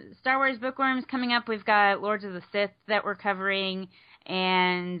am. Star Wars Bookworms coming up. We've got Lords of the Sith that we're covering,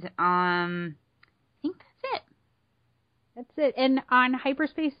 and I think that's it. That's it. And on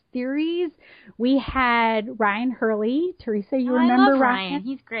Hyperspace Theories, we had Ryan Hurley. Teresa, you remember I love Ryan?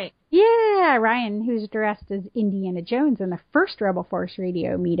 He's great. Yeah, Ryan, who's dressed as Indiana Jones in the first Rebel Force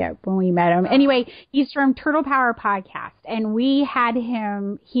Radio meetup when we met him. Anyway, he's from Turtle Power Podcast, and we had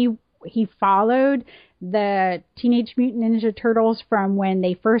him, he followed the Teenage Mutant Ninja Turtles from when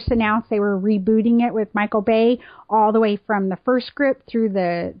they first announced they were rebooting it with Michael Bay, all the way from the first script through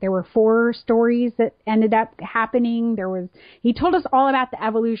there were 4 stories that ended up happening. He told us all about the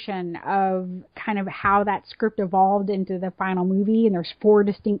evolution of kind of how that script evolved into the final movie, and there's 4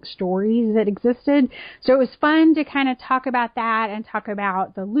 distinct stories that existed. So it was fun to kind of talk about that and talk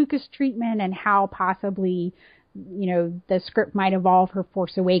about the Lucas treatment and how possibly, you know, the script might evolve for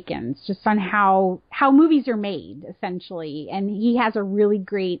Force Awakens, just on how movies are made, essentially. And he has a really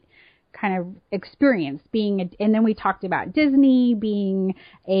great kind of experience and then we talked about Disney being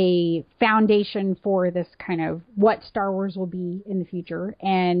a foundation for this kind of what Star Wars will be in the future.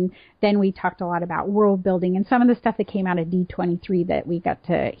 And then we talked a lot about world building and some of the stuff that came out of D23 that we got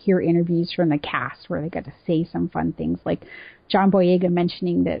to hear interviews from the cast where they got to say some fun things, like John Boyega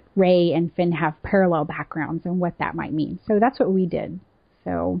mentioning that Rey and Finn have parallel backgrounds and what that might mean. So that's what we did.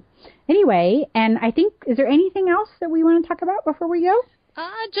 So anyway, and I think, is there anything else that we want to talk about before we go?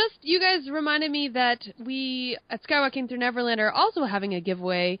 Just, you guys reminded me that we, at Skywalking Through Neverland, are also having a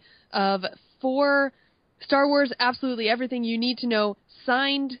giveaway of 4 Star Wars Absolutely Everything You Need to Know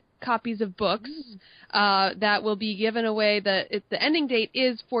signed copies of books that will be given away. The ending date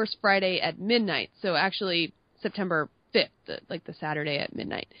is Force Friday at midnight, so actually September 5th, the Saturday at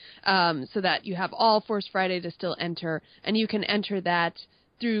midnight, so that you have all Force Friday to still enter, and you can enter that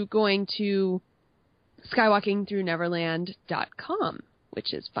through going to skywalkingthroughneverland.com,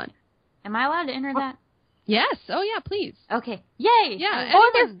 which is fun. Am I allowed to enter that? Yes. Oh, yeah, please. Okay. Yay! Yeah.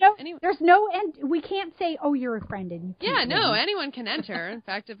 There's no end. We can't say, oh, you're a friend. And anyone can enter. In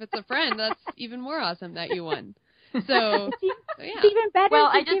fact, if it's a friend, that's even more awesome that you won. So, it's even better. Well,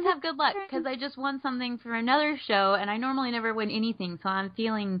 I just have good luck because I just won something for another show, and I normally never win anything, so I'm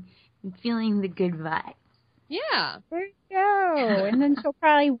feeling the good vibes. Yeah. There you go. And then she'll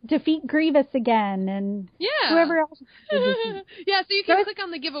probably defeat Grievous again, and whoever else. Yeah, so you can click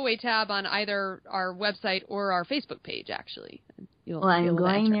on the giveaway tab on either our website or our Facebook page, actually. I'm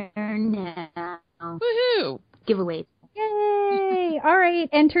going there now. Woohoo! Giveaways. Yay! All right.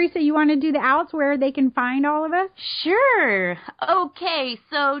 And Teresa, you want to do the outs where they can find all of us? Sure. Okay,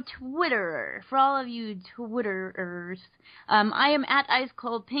 so Twitter. For all of you Twitterers, I am at Ice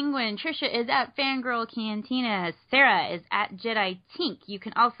Cold Penguin. Trisha is at Fangirl Cantina. Sarah is at Jedi Tink. You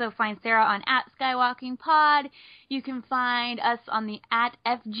can also find Sarah on at Skywalking Pod. You can find us on the at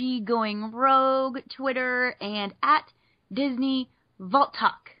FG Going Rogue Twitter and at Disney Vault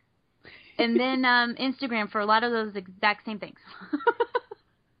Talk. And then Instagram for a lot of those exact same things.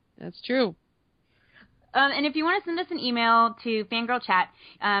 That's true. And if you want to send us an email to Fangirl Chat,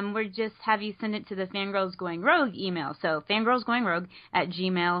 we'll just have you send it to the Fangirls Going Rogue email. So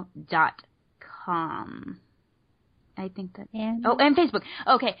fangirlsgoingrogue@gmail.com. I think that. And Facebook.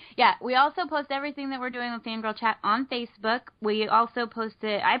 Okay, yeah. We also post everything that we're doing on Fangirl Chat on Facebook. We also post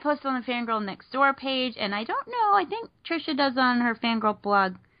it. I post it on the Fangirl Next Door page, and I don't know. I think Trisha does on her Fangirl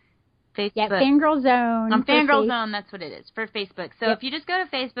blog. Facebook. Yeah, Fangirl Zone. On Fangirl Zone, that's what it is, for Facebook. So if you just go to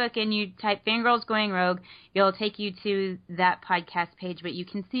Facebook and you type Fangirls Going Rogue, it'll take you to that podcast page, but you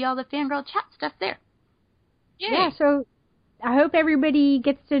can see all the Fangirl Chat stuff there. Yay. Yeah, so I hope everybody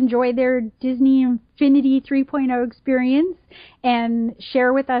gets to enjoy their Disney Infinity 3.0 experience and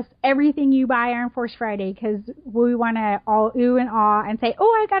share with us everything you buy on Force Friday, because we want to all ooh and ah and say,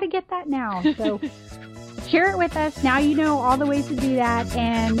 oh, I got to get that now. So share it with us. Now you know all the ways to do that,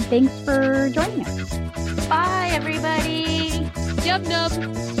 and thanks for joining us. Bye, everybody. Yub nub.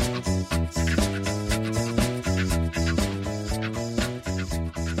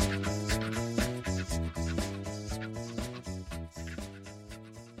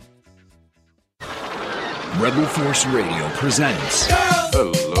 Rebel Force Radio presents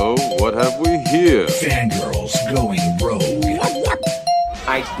Hello, what have we here? Fangirls Going Rogue.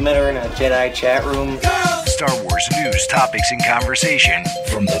 I met her in a Jedi chat room. Star Wars news, topics, and conversation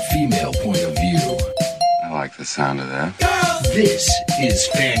from the female point of view. I like the sound of that. This is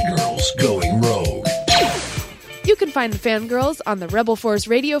Fangirls Going Rogue. You can find the Fangirls on the Rebel Force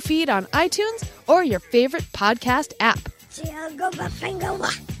radio feed on iTunes or your favorite podcast app.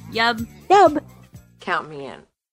 Yub. Dub. Count me in.